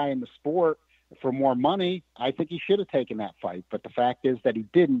one guy in the sport for more money, I think he should have taken that fight. But the fact is that he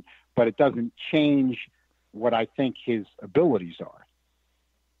didn't, but it doesn't change what I think his abilities are.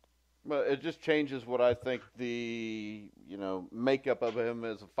 Well, it just changes what I think the, makeup of him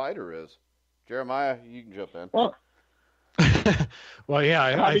as a fighter is. Jeremiah, you can jump in. Well, well, yeah.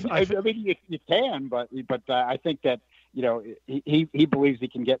 I mean, you can, but I think that, he believes he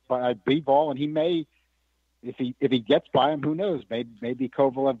can get by Bivol, and he may, if he gets by him, who knows? Maybe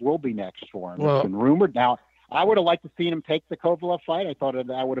Kovalev will be next for him. Well, it's been rumored. Now, I would have liked to see him take the Kovalev fight. I thought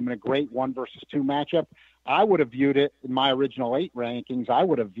that would have been a great 1 versus 2 matchup. I would have viewed it in my original 8 rankings. I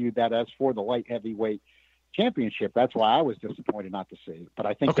would have viewed that as for the light heavyweight championship. That's why I was disappointed not to see it. But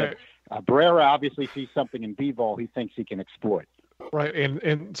I think that Barrera obviously sees something in Bivol he thinks he can exploit. Right,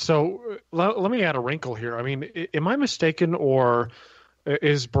 and so let me add a wrinkle here. I mean, am I mistaken, or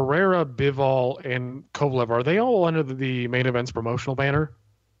is Barrera, Bivol, and Kovalev, are they all under the main events promotional banner?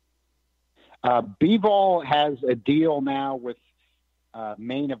 Bivol has a deal now with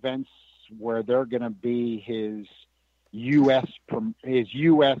main events where they're going to be his U.S.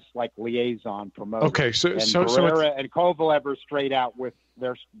 like liaison promoter. Okay, so Barrera and Kovalev are straight out with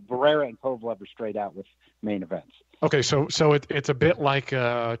Barrera and Kovalev are straight out with main events. Okay, so it's a bit like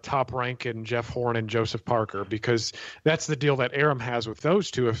Top Rank and Jeff Horn and Joseph Parker, because that's the deal that Arum has with those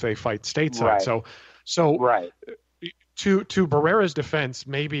two if they fight stateside. Right. So right. To Barrera's defense,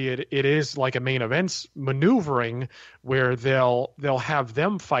 maybe it is like a main events maneuvering where they'll have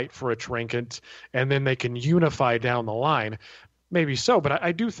them fight for a trinket and then they can unify down the line. Maybe so, but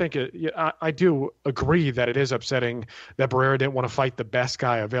I do think I do agree that it is upsetting that Barrera didn't want to fight the best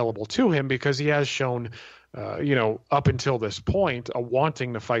guy available to him, because he has shown, up until this point, a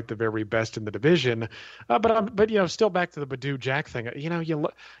wanting to fight the very best in the division. But still back to the Badou Jack thing.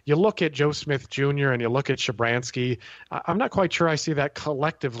 You look at Joe Smith Jr. and you look at Shabransky. I'm not quite sure I see that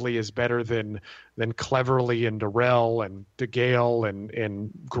collectively as better than Cleverly and Durrell and DeGale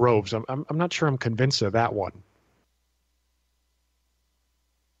and Groves. I'm not sure I'm convinced of that one.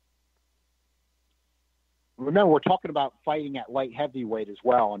 Remember, we're talking about fighting at light heavyweight as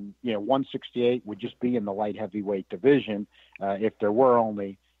well, and 168 would just be in the light heavyweight division if there were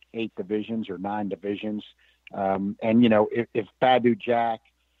only 8 divisions or 9 divisions. If Badou Jack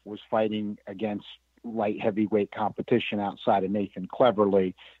was fighting against light heavyweight competition outside of Nathan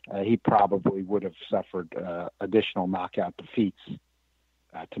Cleverly, he probably would have suffered additional knockout defeats.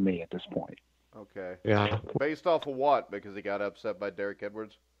 To me, at this point. Okay. Yeah. Based off of what? Because he got upset by Derek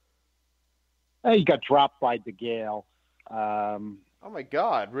Edwards. He got dropped by DeGale. Oh my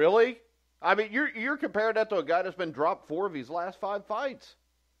God! Really? I mean, you're comparing that to a guy that's been dropped 4 of his last 5 fights.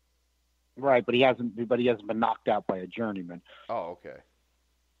 Right, but he hasn't been knocked out by a journeyman. Oh, okay.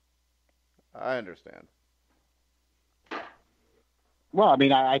 I understand. Well, I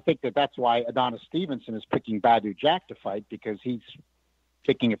mean, I think that's why Adonis Stevenson is picking Badou Jack to fight, because he's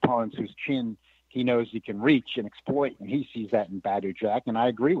picking opponents whose chin he knows he can reach and exploit, and he sees that in Badou Jack, and I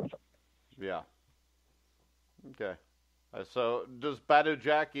agree with him. Yeah. Okay. So does Badou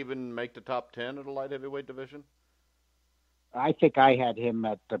Jack even make the top 10 of the light heavyweight division? I think I had him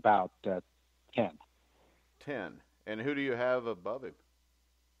at about 10. 10. And who do you have above him?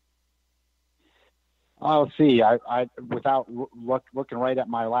 Let's see. I without looking right at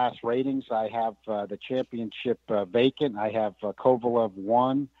my last ratings, I have the championship vacant. I have Kovalev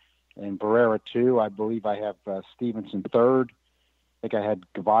 1 and Barrera 2. I believe I have Stevenson 3rd. I think I had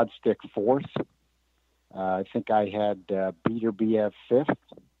Gvozdzik 4th. I think I had Beterbiev 5th.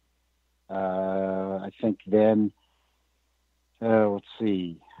 I think then, let's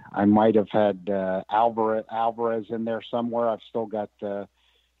see, I might have had Alvarez in there somewhere. I've still got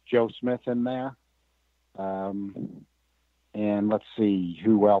Joe Smith in there. And let's see,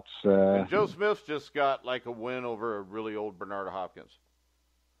 who else? Joe Smith just got like a win over a really old Bernardo Hopkins.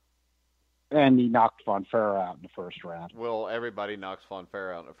 And he knocked Fonfara out in the first round. Well, everybody knocks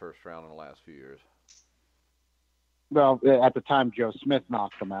Fonfara out in the first round in the last few years. Well, at the time Joe Smith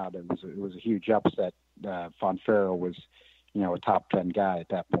knocked him out, it was a huge upset. Fonfara was, a top 10 guy at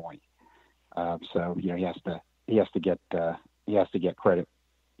that point. So he has to get credit.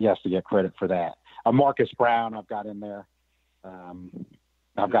 He has to get credit for that. Marcus Brown, I've got in there.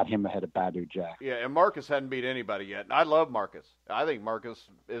 I've got him ahead of Badou Jack. Yeah, and Marcus hadn't beat anybody yet. And I love Marcus. I think Marcus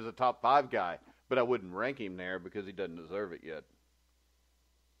is a top 5 guy, but I wouldn't rank him there because he doesn't deserve it yet.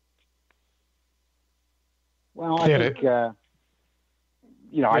 Well, I think, I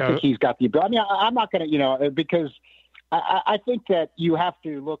think he's got the ability. I mean, I'm not going to, because I think that you have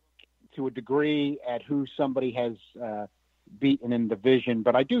to look to a degree at who somebody has beaten in division,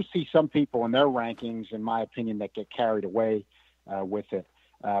 but I do see some people in their rankings, in my opinion, that get carried away with it.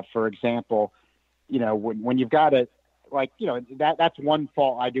 For example, when you've got it, that's one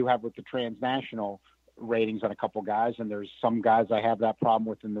fault I do have with the transnational ratings on a couple guys, and there's some guys I have that problem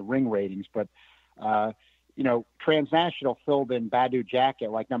with in the ring ratings, but transnational filled in Badu Jack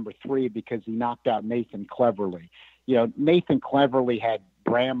at number 3 because he knocked out Nathan Cleverly. Nathan Cleverly had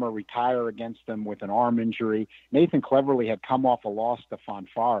Brammer retire against him with an arm injury. Nathan Cleverly had come off a loss to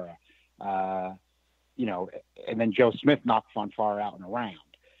Fonfara, and then Joe Smith knocked Fonfara out in a round.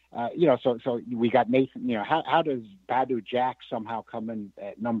 So we got Nathan. How does Badu Jack somehow come in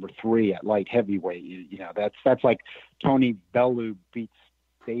at number 3 at light heavyweight? That's like Tony Bellew beats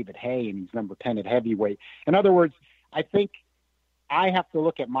David Hay and he's number 10 at heavyweight. In other words, I think I have to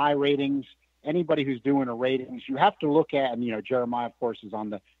look at my ratings. Anybody who's doing a ratings, you have to look at, and Jeremiah, of course, is on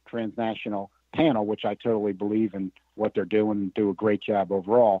the transnational panel, which I totally believe in what they're doing and do a great job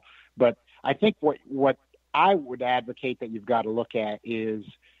overall. But I think what I would advocate that you've got to look at is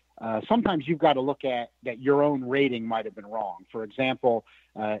sometimes you've got to look at that your own rating might have been wrong. For example,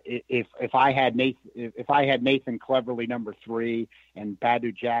 if I had Nathan Cleverly number 3 and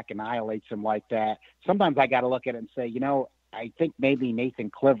Badu Jack annihilates him like that, sometimes I got to look at it and say, I think maybe Nathan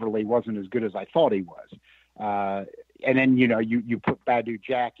Cleverly wasn't as good as I thought he was. And then, you put Badu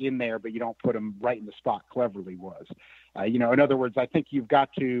Jack in there, but you don't put him right in the spot Cleverly was. In other words, I think you've got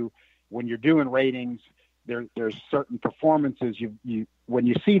to, when you're doing ratings, there's certain performances when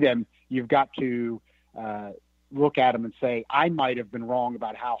you see them, you've got to look at them and say, I might have been wrong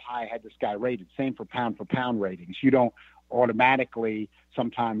about how high I had this guy rated. Same for pound ratings. You don't automatically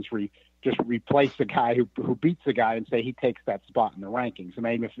sometimes just replace the guy who beats the guy and say he takes that spot in the rankings. I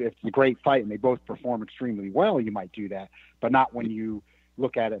mean, if it's a great fight and they both perform extremely well, you might do that, but not when you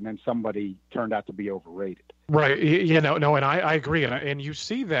look at it and then somebody turned out to be overrated. Right. And I agree. And you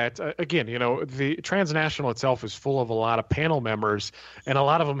see that, again, the transnational itself is full of a lot of panel members, and a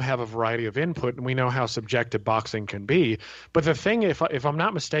lot of them have a variety of input, and we know how subjective boxing can be. But the thing, if I'm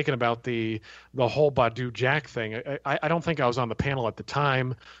not mistaken about the whole Badu Jack thing, I don't think I was on the panel at the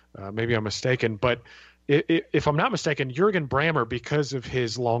time. Maybe I'm mistaken, but if I'm not mistaken, Jürgen Brammer, because of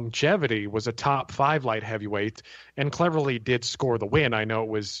his longevity, was a top 5 light heavyweight, and Cleverly did score the win. I know it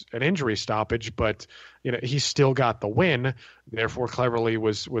was an injury stoppage, but he still got the win. Therefore, Cleverly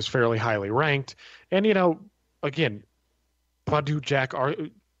was fairly highly ranked. And again, Badu Jack are,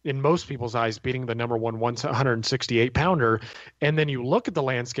 in most people's eyes, beating the number 168 pounder. And then you look at the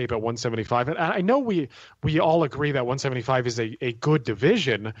landscape at 175, and I know we all agree that 175 is a good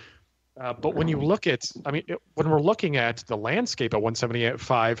division. But when you look at, when we're looking at the landscape at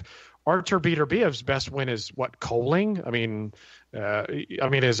 175, Artur Beterbiev's best win is what, Koling?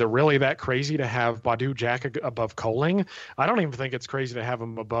 Is it really that crazy to have Badu Jack above Koling? I don't even think it's crazy to have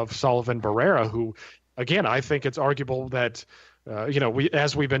him above Sullivan-Barrera, who, again, I think it's arguable that,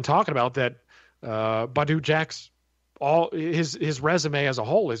 as we've been talking about, that Badu Jack's his resume as a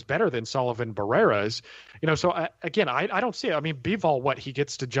whole is better than Sullivan-Barrera's. So again, I don't see it. Bivol, he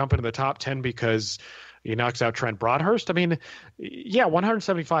gets to jump into the top 10 because he knocks out Trent Broadhurst.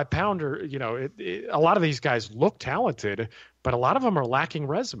 175 pounder, a lot of these guys look talented, but a lot of them are lacking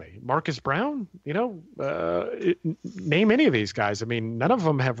resume. Marcus Brown, name any of these guys. None of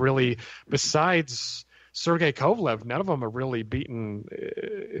them have really, besides Sergey Kovalev, none of them have really beaten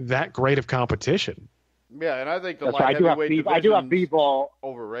that great of competition. Yeah, and I think the light heavyweight I do have Bivol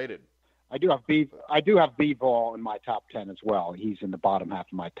overrated. I do have Bivol in my top 10 as well. He's in the bottom half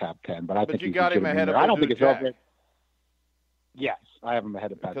of my top 10, but I think you got him ahead of. I don't think it's over. Yes, I have him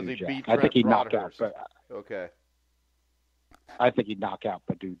ahead of Badu Jack. I think he'd knock out. Okay. I think he'd knock out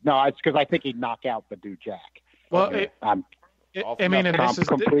Badu. No, it's because I think he'd knock out Badu Jack. Well, I'm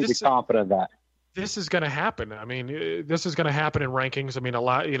completely confident of that. This is going to happen. This is going to happen in rankings. A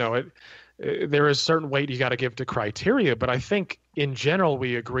lot, there is certain weight you got to give to criteria, but I think in general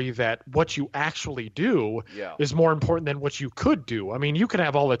we agree that what you actually do is more important than what you could do. You could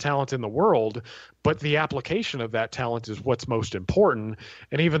have all the talent in the world, but the application of that talent is what's most important.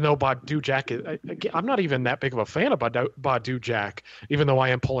 And even though Badu Jack, I'm not even that big of a fan of Badu Jack, even though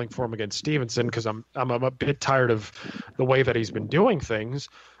I am pulling for him against Stevenson because I'm a bit tired of the way that he's been doing things.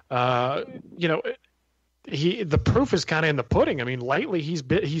 The proof is kind of in the pudding. Lately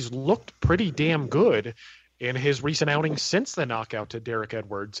he's looked pretty damn good in his recent outings since the knockout to Derek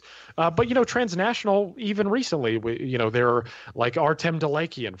Edwards. But transnational, even recently, they're like Artem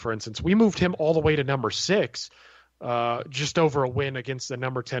Dalakian, for instance. We moved him all the way to number 6. just over a win against the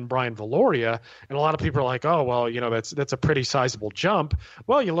number 10 Brian Viloria. And a lot of people are like, oh, well, that's a pretty sizable jump.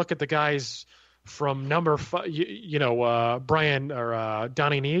 Well, you look at the guys from number five, Brian or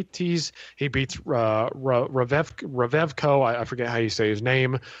Donnie Nietes. He beats Revevko. I forget how you say his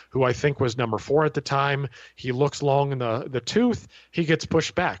name, who I think was number 4 at the time. He looks long in the tooth. He gets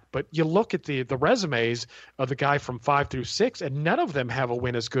pushed back. But you look at the resumes of the guy from 5 through 6, and none of them have a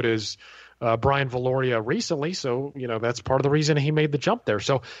win as good as Brian Viloria recently. So, that's part of the reason he made the jump there.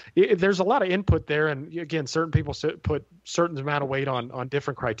 So there's a lot of input there. And again, certain people put certain amount of weight on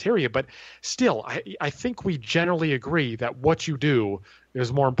different criteria, but still, I think we generally agree that what you do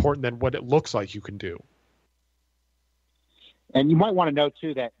is more important than what it looks like you can do. And you might want to know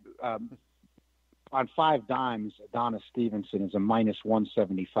too, that on 5 dimes, Adonis Stevenson is a minus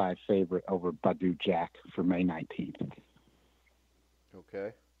 175 favorite over Badu Jack for May 19th.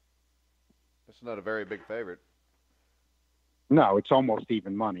 Okay. It's not a very big favorite. No, it's almost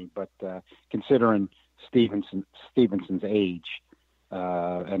even money, but considering Stevenson's age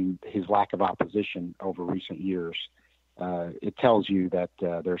and his lack of opposition over recent years, it tells you that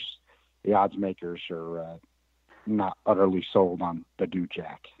the odds makers are not utterly sold on Badu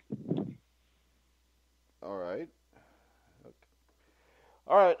Jack. All right. Okay.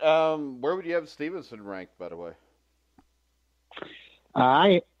 All right. Where would you have Stevenson ranked, by the way?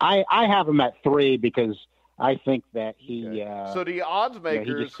 I have him at 3 because I think that he. Okay. So the odds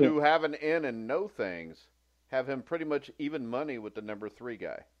makers who have an in and know things have him pretty much even money with the number 3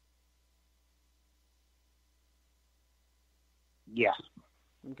 guy. Yeah.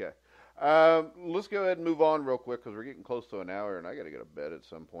 Okay. Let's go ahead and move on real quick because we're getting close to an hour and I got to go to bed at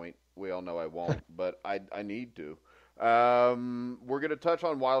some point. We all know I won't, but I need to. We're going to touch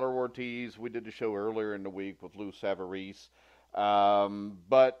on Wilder-Ortiz. We did the show earlier in the week with Lou Savarese.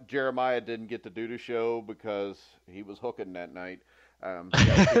 But Jeremiah didn't get to do the show because he was hooking that night. He got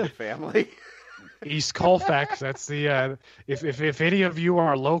to see the family. East Colfax. That's the if any of you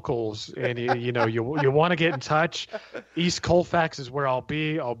are locals and you want to get in touch, East Colfax is where I'll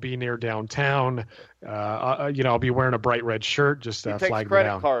be. I'll be near downtown. I'll be wearing a bright red shirt. Just he flag me down. takes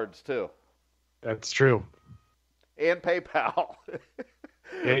credit cards too. That's true. And PayPal.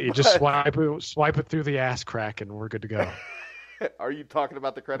 Yeah, you just swipe it through the ass crack, and we're good to go. Are you talking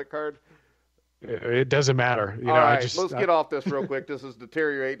about the credit card? It doesn't matter. All right, let's get off this real quick. This is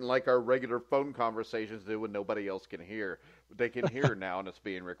deteriorating like our regular phone conversations do when nobody else can hear. They can hear now, and it's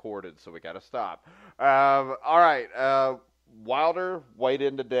being recorded, so we got to stop. All right, Wilder weighed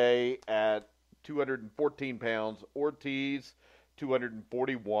in today at 214 pounds. Ortiz,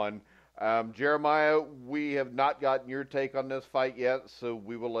 241. Jeremiah, we have not gotten your take on this fight yet, so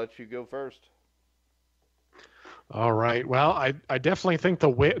we will let you go first. All right. Well, I definitely think the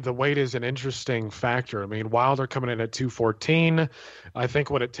weight is an interesting factor. I mean, Wilder coming in at 214. I think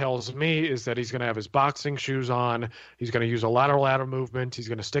what it tells me is that he's going to have his boxing shoes on. He's going to use a lateral movement. He's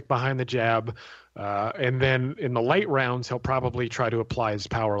going to stick behind the jab. And then in the late rounds, he'll probably try to apply his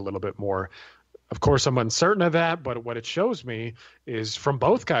power a little bit more. Of course, I'm uncertain of that, but what it shows me is from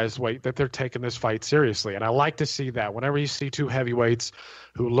both guys' weight that they're taking this fight seriously. And I like to see that. Whenever you see two heavyweights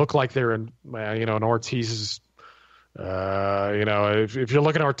who look like they're in, in Ortiz's if you're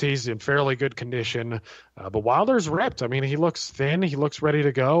looking at Ortiz in fairly good condition, but Wilder's ripped. I mean, he looks thin. He looks ready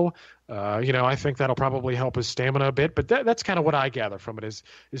to go. I think that'll probably help his stamina a bit, but that's kind of what I gather from it is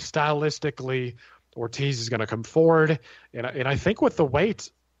stylistically Ortiz is going to come forward. And I think with the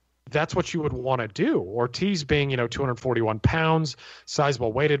weight, that's what you would want to do. Ortiz being, 241 pounds,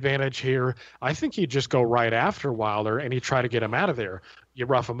 sizable weight advantage here. I think you just go right after Wilder and you try to get him out of there. You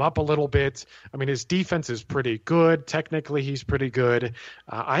rough him up a little bit. I mean, his defense is pretty good. Technically, he's pretty good.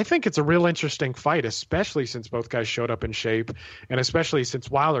 I think it's a real interesting fight, especially since both guys showed up in shape, and especially since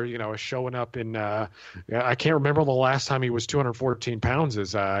Wilder, is showing up in. I can't remember the last time he was 214 pounds.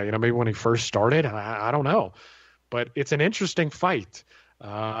 Is maybe when he first started. I don't know, but it's an interesting fight.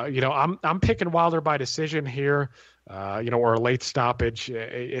 I'm picking Wilder by decision here, or a late stoppage.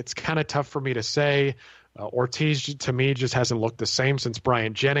 It's kind of tough for me to say. Ortiz to me just hasn't looked the same since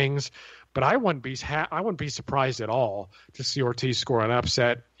Brian Jennings, but I wouldn't be surprised at all to see Ortiz score an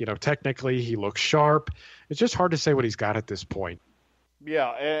upset. Technically he looks sharp. It's just hard to say what he's got at this point. Yeah,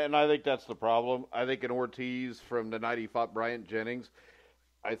 and I think that's the problem. I think in Ortiz from the night he fought Brian Jennings,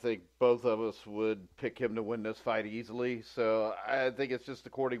 I think both of us would pick him to win this fight easily. So I think it's just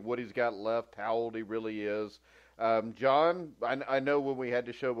according to what he's got left, how old he really is. John, I know when we had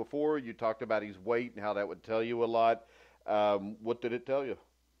the show before, you talked about his weight and how that would tell you a lot. What did it tell you?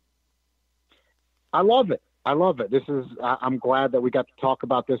 I love it. I'm glad that we got to talk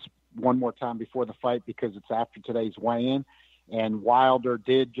about this one more time before the fight because it's after today's weigh-in. And Wilder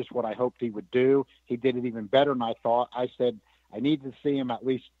did just what I hoped he would do. He did it even better than I thought. I said I need to see him at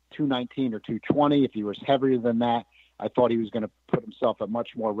least 219 or 220. If he was heavier than that, I thought he was going to put himself at much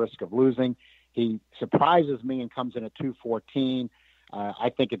more risk of losing. He surprises me and comes in at 214.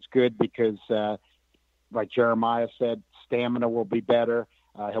 I think it's good because, like Jeremiah said, stamina will be better.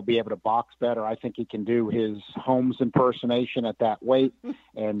 He'll be able to box better. I think he can do his Holmes impersonation at that weight,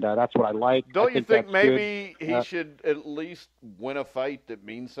 and that's what I like. Don't you think maybe he should at least win a fight that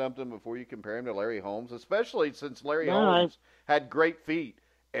means something before you compare him to Larry Holmes, especially since Larry Holmes had great feet,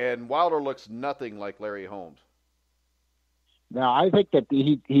 and Wilder looks nothing like Larry Holmes. Now, I think that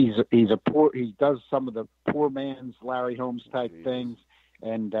he does some of the poor man's Larry Holmes type things,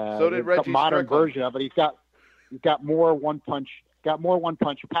 and so did Reggie modern Strickland. version of it. He's got more one punch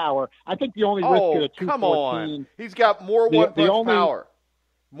power. I think the only risk of the 214. Come on, he's got more one punch power.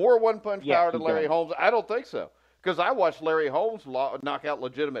 More one punch power than Larry Holmes. I don't think so because I watched Larry Holmes knock out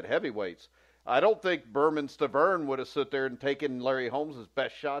legitimate heavyweights. I don't think Berman Stavern would have stood there and taken Larry Holmes'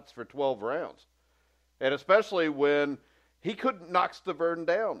 best shots for 12 rounds, and especially when he couldn't knock Stavern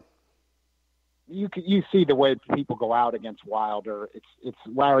down. You see the way people go out against Wilder. It's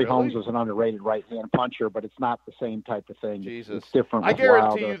Larry Really? Holmes was an underrated right hand puncher, but it's not the same type of thing. Jesus. It's different. I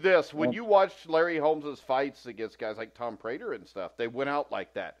guarantee Wilder. you this: when you watch Larry Holmes' fights against guys like Tom Prater and stuff, they went out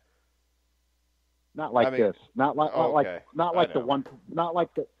like that. Not like this. Not like the one. Not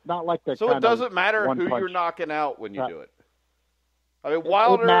like the. So it doesn't matter who you're knocking out when you do it. I mean,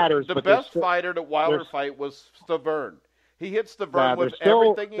 Wilder. It matters, the best fighter that Wilder fight was Stavern. He hit Stavern with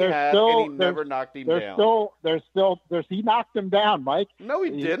everything he had, and he never knocked him down. He knocked him down, Mike. No,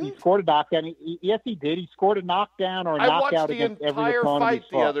 he didn't. He scored a knockdown. Yes, he did. He scored a knockdown or a knockout against every opponent. I watched the entire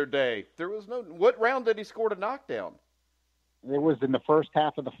fight the other day. There was no. What round did he score a knockdown? It was in the first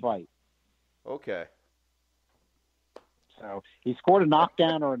half of the fight. Okay. So he scored a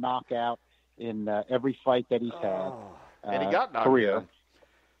knockdown or a knockout in every fight that he's had. And he got knocked down.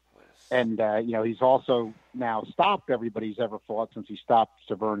 And, he's also now stopped everybody he's ever fought since he stopped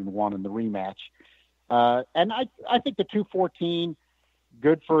Stavern and won in the rematch. And I think the 214,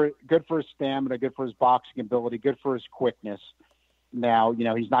 good for his stamina, good for his boxing ability, good for his quickness. Now,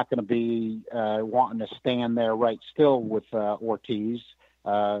 he's not going to be wanting to stand there right still with Ortiz,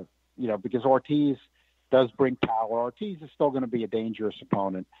 because Ortiz does bring power. Ortiz is still going to be a dangerous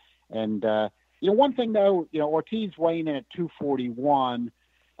opponent. And, one thing, though, Ortiz weighing in at 241,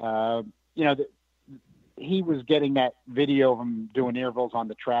 he was getting that video of him doing intervals on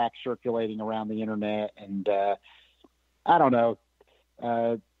the track circulating around the internet. And I don't know,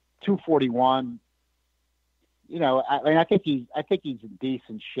 241, I think he's in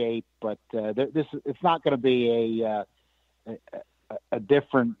decent shape, but it's not going to be a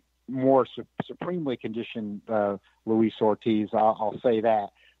different, more supremely conditioned Luis Ortiz. I'll say that.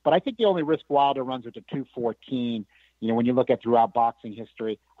 But I think the only risk Wilder runs with the 214, when you look at throughout boxing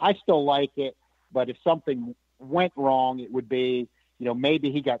history, I still like it. But if something went wrong, it would be,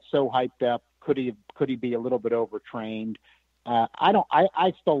 maybe he got so hyped up. Could he be a little bit overtrained?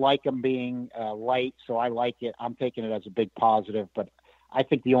 I still like him being light, so I like it. I'm taking it as a big positive, but I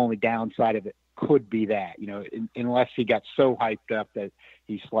think the only downside of it could be that, unless he got so hyped up that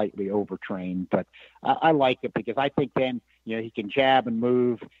he's slightly overtrained. But I like it because I think then, he can jab and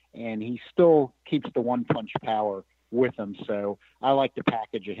move, and he still keeps the one-punch power with him. So I like the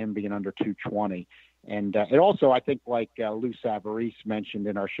package of him being under 220. And it also, I think, like Lou Savarese mentioned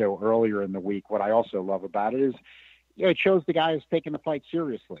in our show earlier in the week, what I also love about it is, it shows the guy is taking the fight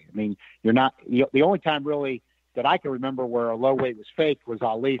seriously. I mean, the only time really that I can remember where a low weight was fake was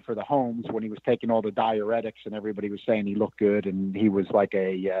Ali for the Holmes when he was taking all the diuretics and everybody was saying he looked good and he was like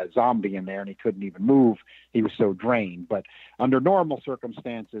a zombie in there and he couldn't even move. He was so drained. But under normal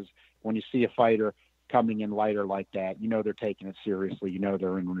circumstances, when you see a fighter coming in lighter like that, they're taking it seriously.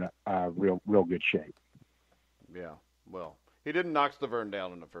 They're in real good shape. Yeah. Well, he didn't knock Stavern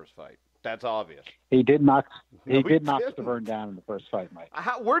down in the first fight. That's obvious. He did knock Stavern down in the first fight, Mike.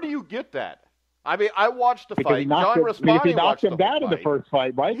 Where do you get that? I mean, I watched the fight. John Raspani if he knocked him down in the first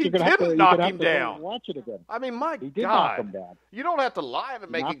fight, Mike, he didn't knock him down. Watch it again. I mean, my he did God, knock him down. You don't have to lie to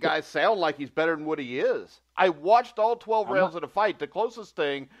make a guy sound like he's better than what he is. I watched all 12 rounds of the fight. The closest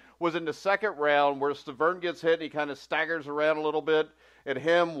thing was in the second round where Stavern gets hit and he kind of staggers around a little bit, and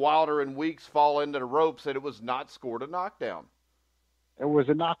him, Wilder, and Weeks fall into the ropes, and it was not scored a knockdown. It was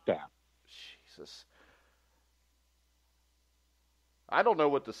a knockdown. Jesus. I don't know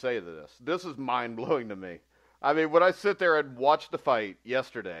what to say to this. This is mind-blowing to me. I mean, when I sit there and watch the fight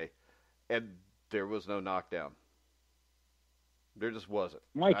yesterday, and there was no knockdown. There just wasn't.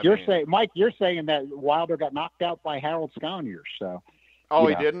 Mike, you're saying that Wilder got knocked out by Harold Sconiers. So. Oh,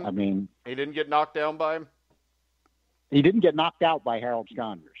 he didn't? I mean, he didn't get knocked down by him? He didn't get knocked out by Harold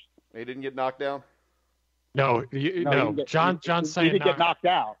Sconiers. He didn't get knocked down? No. John's saying he didn't get knocked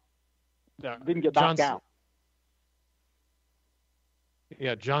out. No, he didn't get knocked out.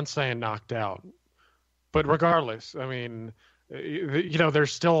 Yeah, John's saying knocked out. But regardless, I mean,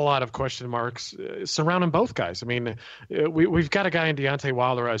 there's still a lot of question marks surrounding both guys. I mean, we've got a guy in Deontay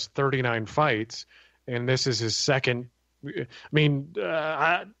Wilder who has 39 fights, and this is his second. I mean,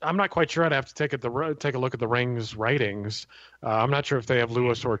 I'm not quite sure. I'd have to take a look at the Ring's ratings. I'm not sure if they have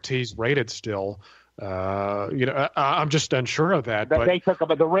Wilder-Ortiz rated still. I'm just unsure of that. But they took him,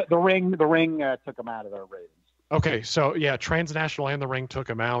 but the Ring took him out of their ratings. Okay, so yeah, Transnational and the Ring took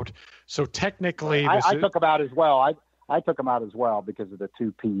him out. So technically, I took him out as well. I took him out as well because of the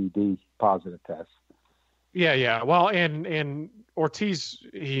 2 PED positive tests. Yeah. Well, and Ortiz,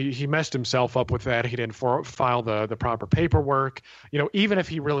 he messed himself up with that. He didn't file the proper paperwork. Even if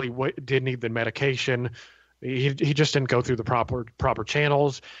he really did need the medication, he just didn't go through the proper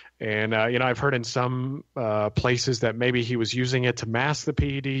channels. And I've heard in some places that maybe he was using it to mask the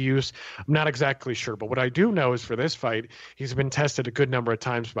PED use. I'm not exactly sure, but what I do know is for this fight, he's been tested a good number of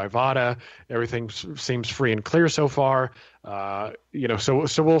times by VADA. Everything seems free and clear so far. So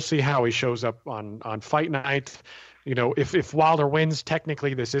we'll see how he shows up on fight night. If Wilder wins,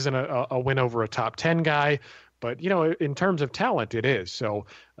 technically this isn't a win over a top 10 guy. But, in terms of talent, it is. So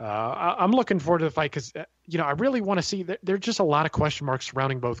I'm looking forward to the fight because, I really want to see that there's just a lot of question marks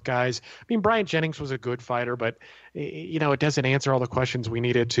surrounding both guys. I mean, Bryant Jennings was a good fighter, but, it doesn't answer all the questions we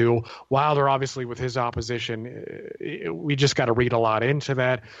needed to. Wilder, obviously, with his opposition, we just got to read a lot into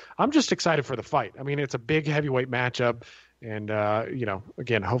that. I'm just excited for the fight. I mean, it's a big heavyweight matchup. And,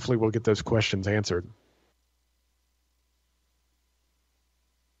 again, hopefully we'll get those questions answered.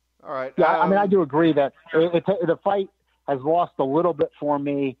 All right. Yeah, I mean, I do agree that the fight has lost a little bit for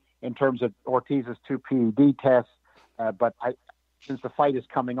me in terms of Ortiz's 2 PED tests, but since the fight is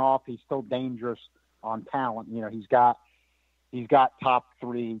coming off, he's still dangerous on talent. He's got top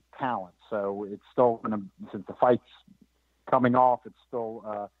 3 talent, so it's still going to, since the fight's coming off, it's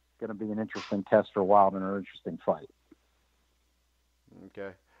still going to be an interesting test for Wilder and an interesting fight. Okay.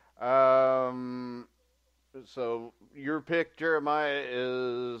 So your pick, Jeremiah,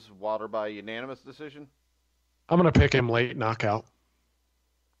 is Wilder by unanimous decision? I'm going to pick him late knockout.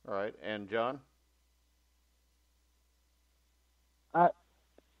 All right. And John? For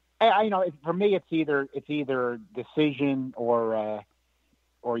me, it's either decision or a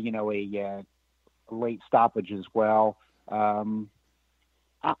late stoppage as well. I'm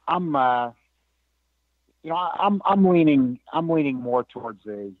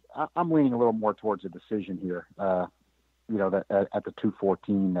leaning a little more towards a decision here. That at the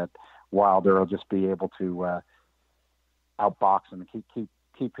 214 that Wilder will just be able to outbox him and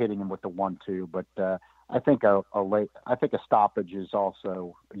keep hitting him with the 1-2. But I think a stoppage is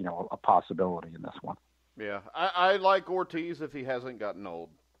also a possibility in this one. Yeah, I like Ortiz if he hasn't gotten old.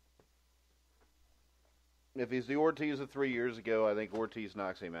 If he's the Ortiz of 3 years ago, I think Ortiz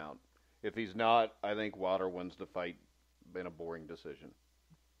knocks him out. If he's not, I think Wilder wins the fight in a boring decision.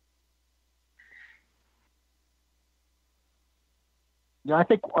 Yeah, I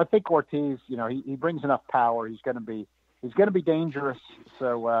think Ortiz. He brings enough power. He's going to be dangerous.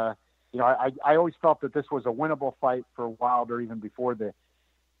 So I always felt that this was a winnable fight for Wilder even before the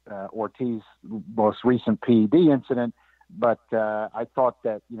Ortiz most recent PED incident. But I thought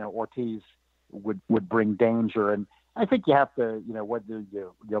that Ortiz would bring danger, and I think you have to, whether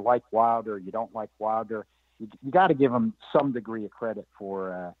you like Wilder or you don't like Wilder, you got to give him some degree of credit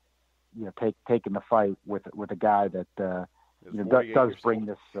for, taking the fight with a guy that does bring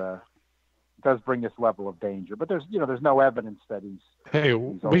this level of danger. But there's no evidence that he's. Hey,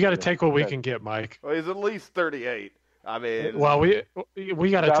 we got to take what we can get, Mike. Well, he's at least 38. I mean, well, we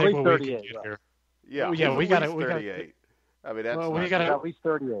got to take what we can get here. Yeah, we got 38. I mean, that's we got at least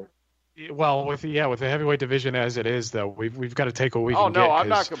 38. Well, with the heavyweight division as it is, though, we've got to take what we can get. Oh no, I'm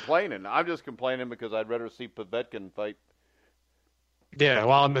not complaining. I'm just complaining because I'd rather see Povetkin fight. Yeah,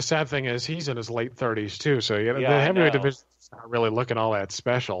 well, and the sad thing is he's in his late 30s too, so the heavyweight division's not really looking all that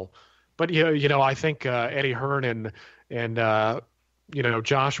special. But I think Eddie Hearn and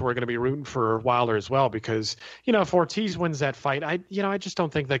Josh were going to be rooting for Wilder as well because if Ortiz wins that fight, I just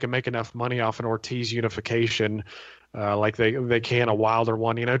don't think they can make enough money off an Ortiz unification. Like they can a Wilder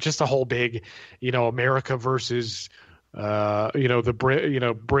one, just a whole big, America versus, the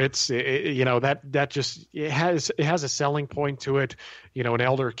Brits, that just, it has a selling point to it, an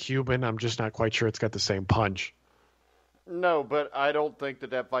elder Cuban. I'm just not quite sure it's got the same punch. No, but I don't think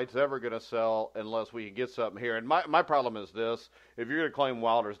that fight's ever going to sell unless we can get something here. And my problem is this: if you're going to claim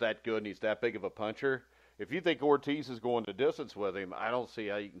Wilder's that good and he's that big of a puncher, if you think Ortiz is going the distance with him, I don't see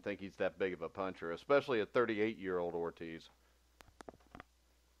how you can think he's that big of a puncher, especially a 38-year-old Ortiz.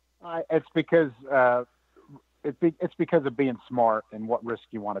 It's because it's because of being smart and what risk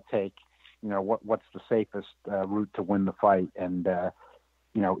you want to take. You know, what's the safest route to win the fight. And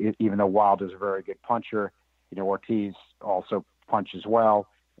even though Wilder's a very good puncher, Ortiz also punches well,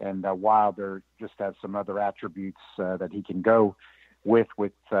 and Wilder just has some other attributes that he can go with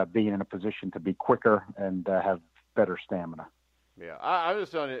being in a position to be quicker and have better stamina. Yeah, I'm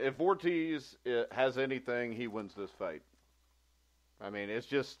just telling you, if Ortiz has anything, he wins this fight. I mean, it's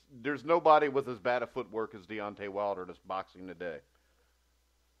just, there's nobody with as bad a footwork as Deontay Wilder that's boxing today.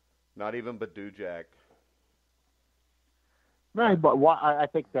 Not even Badou Jack. Right, but I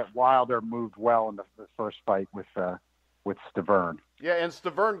think that Wilder moved well in the first fight with Stavern. Yeah, and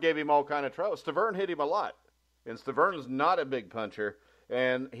Stavern gave him all kind of trouble. Stavern hit him a lot, and Stavern's not a big puncher,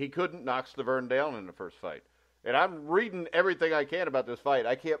 and he couldn't knock Stavern down in the first fight. And I'm reading everything I can about this fight.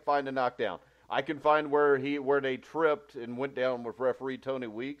 I can't find a knockdown. I can find where they tripped and went down with referee Tony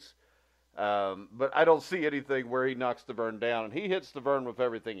Weeks, but I don't see anything where he knocks Stavern down, and he hit Stavern with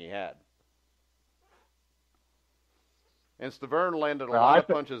everything he had. And Stavern landed a lot of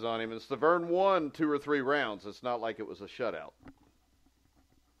punches on him, and Stavern won 2 or 3 rounds. It's not like it was a shutout.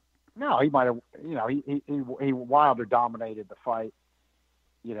 No, he might have. He Wilder dominated the fight.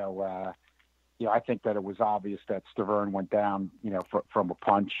 I think that it was obvious that Stavern went down. From a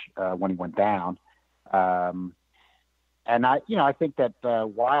punch when he went down. And I think that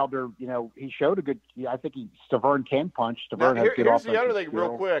Wilder. He showed a good. I think Stavern can punch. Stavern has good offensive here's the other thing, skill.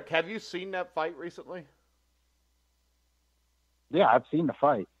 real quick. Have you seen that fight recently? Yeah, I've seen the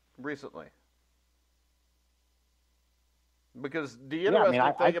fight. Recently. Because the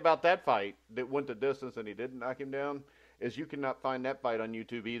interesting thing about that fight that went the distance and he didn't knock him down is you cannot find that fight on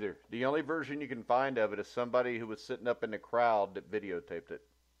YouTube either. The only version you can find of it is somebody who was sitting up in the crowd that videotaped it.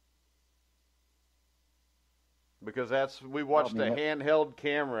 Because we watched a handheld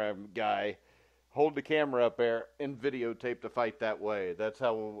camera guy hold the camera up there and videotape the fight that way. That's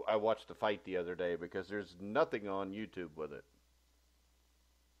how I watched the fight the other day, because there's nothing on YouTube with it.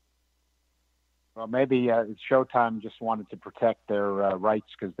 Well, maybe Showtime just wanted to protect their rights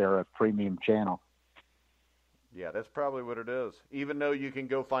because they're a premium channel. Yeah, that's probably what it is. Even though you can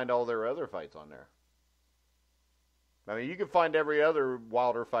go find all their other fights on there. I mean, you can find every other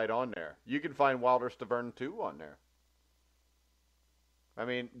Wilder fight on there. You can find Wilder Stavern 2 on there. I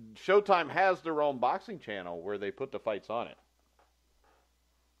mean, Showtime has their own boxing channel where they put the fights on it.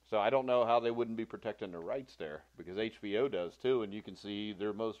 So I don't know how they wouldn't be protecting their rights there, because HBO does too, and you can see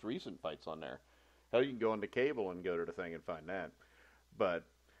their most recent fights on there. Hell, you can go into cable and go to the thing and find that. But,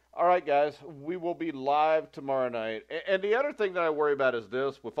 all right, guys, we will be live tomorrow night. And the other thing that I worry about is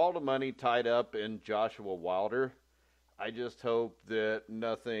this. With all the money tied up in Joshua Wilder, I just hope that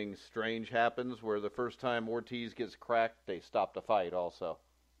nothing strange happens where the first time Ortiz gets cracked, they stop the fight also.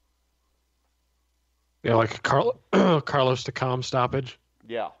 Yeah, like a Carlos Takam stoppage.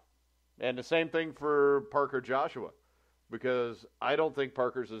 Yeah. And the same thing for Parker Joshua. Because I don't think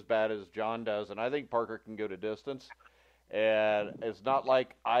Parker's as bad as John does, and I think Parker can go to distance. And it's not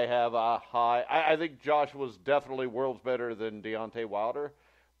like I have a high... I think Joshua's definitely worlds better than Deontay Wilder,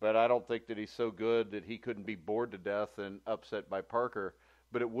 but I don't think that he's so good that he couldn't be bored to death and upset by Parker.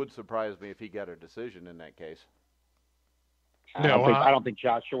 But it would surprise me if he got a decision in that case. I don't think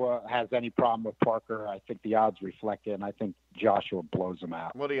Joshua has any problem with Parker. I think the odds reflect it, and I think Joshua blows him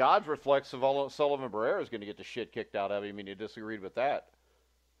out. Well, the odds reflect Sullivan-Barrera is going to get the shit kicked out of him, and you disagreed with that.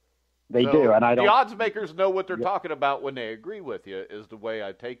 They do, and I don't... The odds makers know what they're talking about when they agree with you, is the way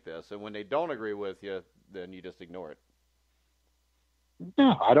I take this. And when they don't agree with you, then you just ignore it.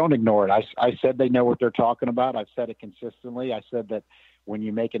 No, I don't ignore it. I said they know what they're talking about. I've said it consistently. I said that when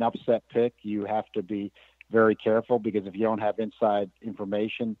you make an upset pick, you have to be very careful, because if you don't have inside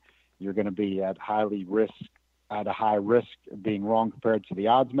information, you're going to be at a high risk of being wrong compared to the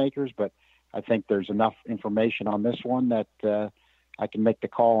odds makers. But I think there's enough information on this one that I can make the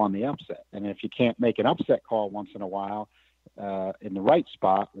call on the upset. And if you can't make an upset call once in a while in the right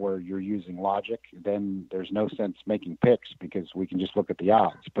spot where you're using logic, then there's no sense making picks, because we can just look at the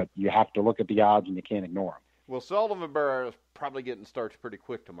odds. But you have to look at the odds, and you can't ignore them. Well, Sullivan-Barrera is probably getting starched pretty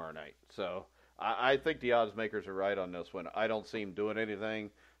quick tomorrow night. So I think the odds makers are right on this one. I don't see him doing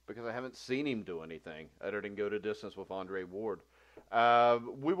anything, because I haven't seen him do anything other than go to distance with Andre Ward.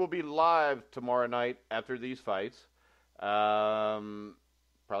 We will be live tomorrow night after these fights. Probably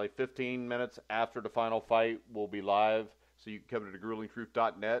probably 15 minutes after the final fight, will be live. So you can come to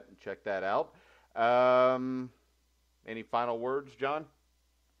thegruelingtruth.net and check that out. Any final words, John?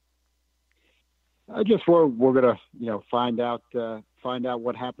 Just we're gonna find out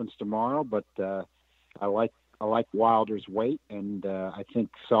what happens tomorrow. But I like Wilder's weight, and I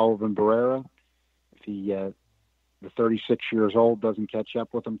think Sullivan-Barrera, if he the 36 years old doesn't catch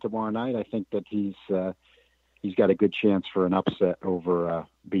up with him tomorrow night, I think that he's got a good chance for an upset over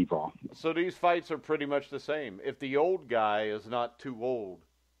Bivol. So these fights are pretty much the same. If the old guy is not too old,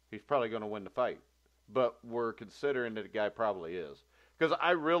 he's probably going to win the fight. But we're considering that the guy probably is. Because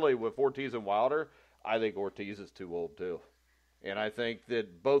I really, with Ortiz and Wilder, I think Ortiz is too old too. And I think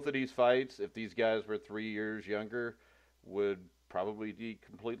that both of these fights, if these guys were 3 years younger, would probably be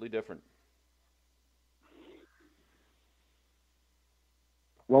completely different.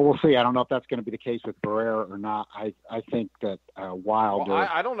 Well, we'll see. I don't know if that's going to be the case with Barrera or not. I think that Wilder... Well,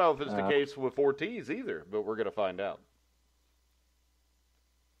 I don't know if it's the case with Ortiz either, but we're going to find out.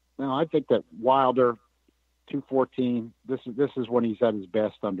 No, I think that Wilder, 214, this is when he's at his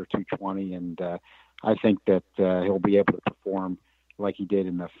best under 220, and I think that he'll be able to perform like he did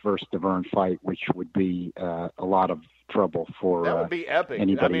in the first Deverne fight, which would be a lot of trouble for that would be epic.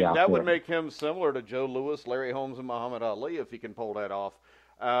 Anybody out that there. Would make him similar to Joe Louis, Larry Holmes, and Muhammad Ali if he can pull that off.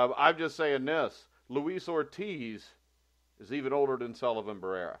 I'm just saying this. Luis Ortiz is even older than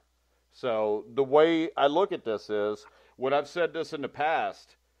Sullivan-Barrera. So the way I look at this is, when I've said this in the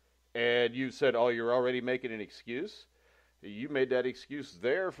past, and you said, oh, you're already making an excuse, you made that excuse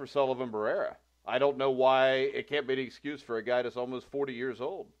there for Sullivan-Barrera. I don't know why it can't be an excuse for a guy that's almost 40 years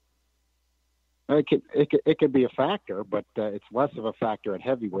old. It could be a factor, but it's less of a factor at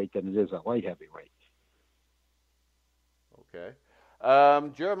heavyweight than it is at light heavyweight. Okay.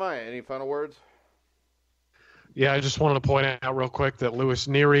 Jeremiah, any final words? Yeah, I just wanted to point out real quick that Louis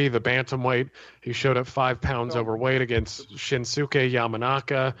Neary, the bantamweight, he showed up 5 pounds overweight against Shinsuke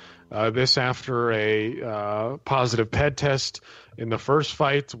Yamanaka. This after a positive PED test in the first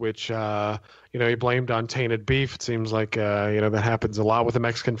fight, which he blamed on tainted beef. It seems like that happens a lot with the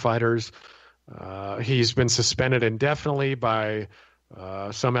Mexican fighters. He's been suspended indefinitely by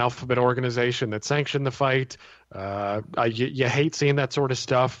some alphabet organization that sanctioned the fight. You hate seeing that sort of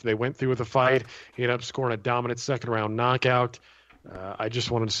stuff. They went through with the fight. He ended up scoring a dominant second-round knockout. I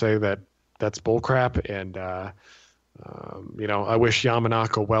just wanted to say that that's bullcrap, and I wish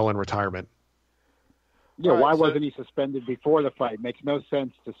Yamanaka well in retirement. Yeah, why wasn't he suspended before the fight? Makes no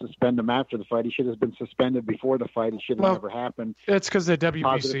sense to suspend him after the fight. He should have been suspended before the fight. It should have never happened. It's because the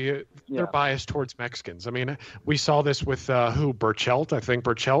WBC, they're biased towards Mexicans. I mean, we saw this with Burchelt. I think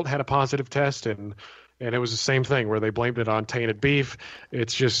Burchelt had a positive test, and it was the same thing where they blamed it on tainted beef.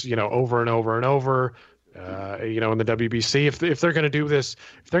 It's just, over and over and over. In the WBC, if they're going to do this,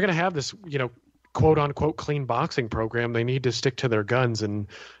 if they're going to have this, quote unquote clean boxing program, they need to stick to their guns and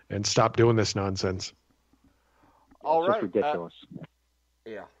stop doing this nonsense. All right. It's ridiculous.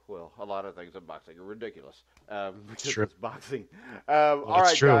 Yeah, well, a lot of things in boxing are ridiculous. It's true. It's boxing. All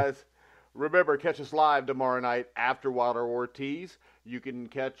right, true. guys. Remember, catch us live tomorrow night after Wilder-Ortiz. You can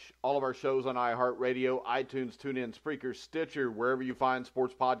catch all of our shows on iHeartRadio, iTunes, TuneIn, Spreaker, Stitcher. Wherever you find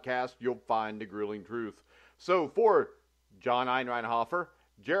sports podcasts, you'll find The Grueling Truth. So for John Einreinhofer,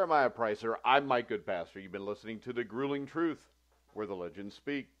 Jeremiah Preisser, I'm Mike Goodpaster. You've been listening to The Grueling Truth, where the legends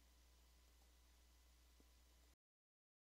speak.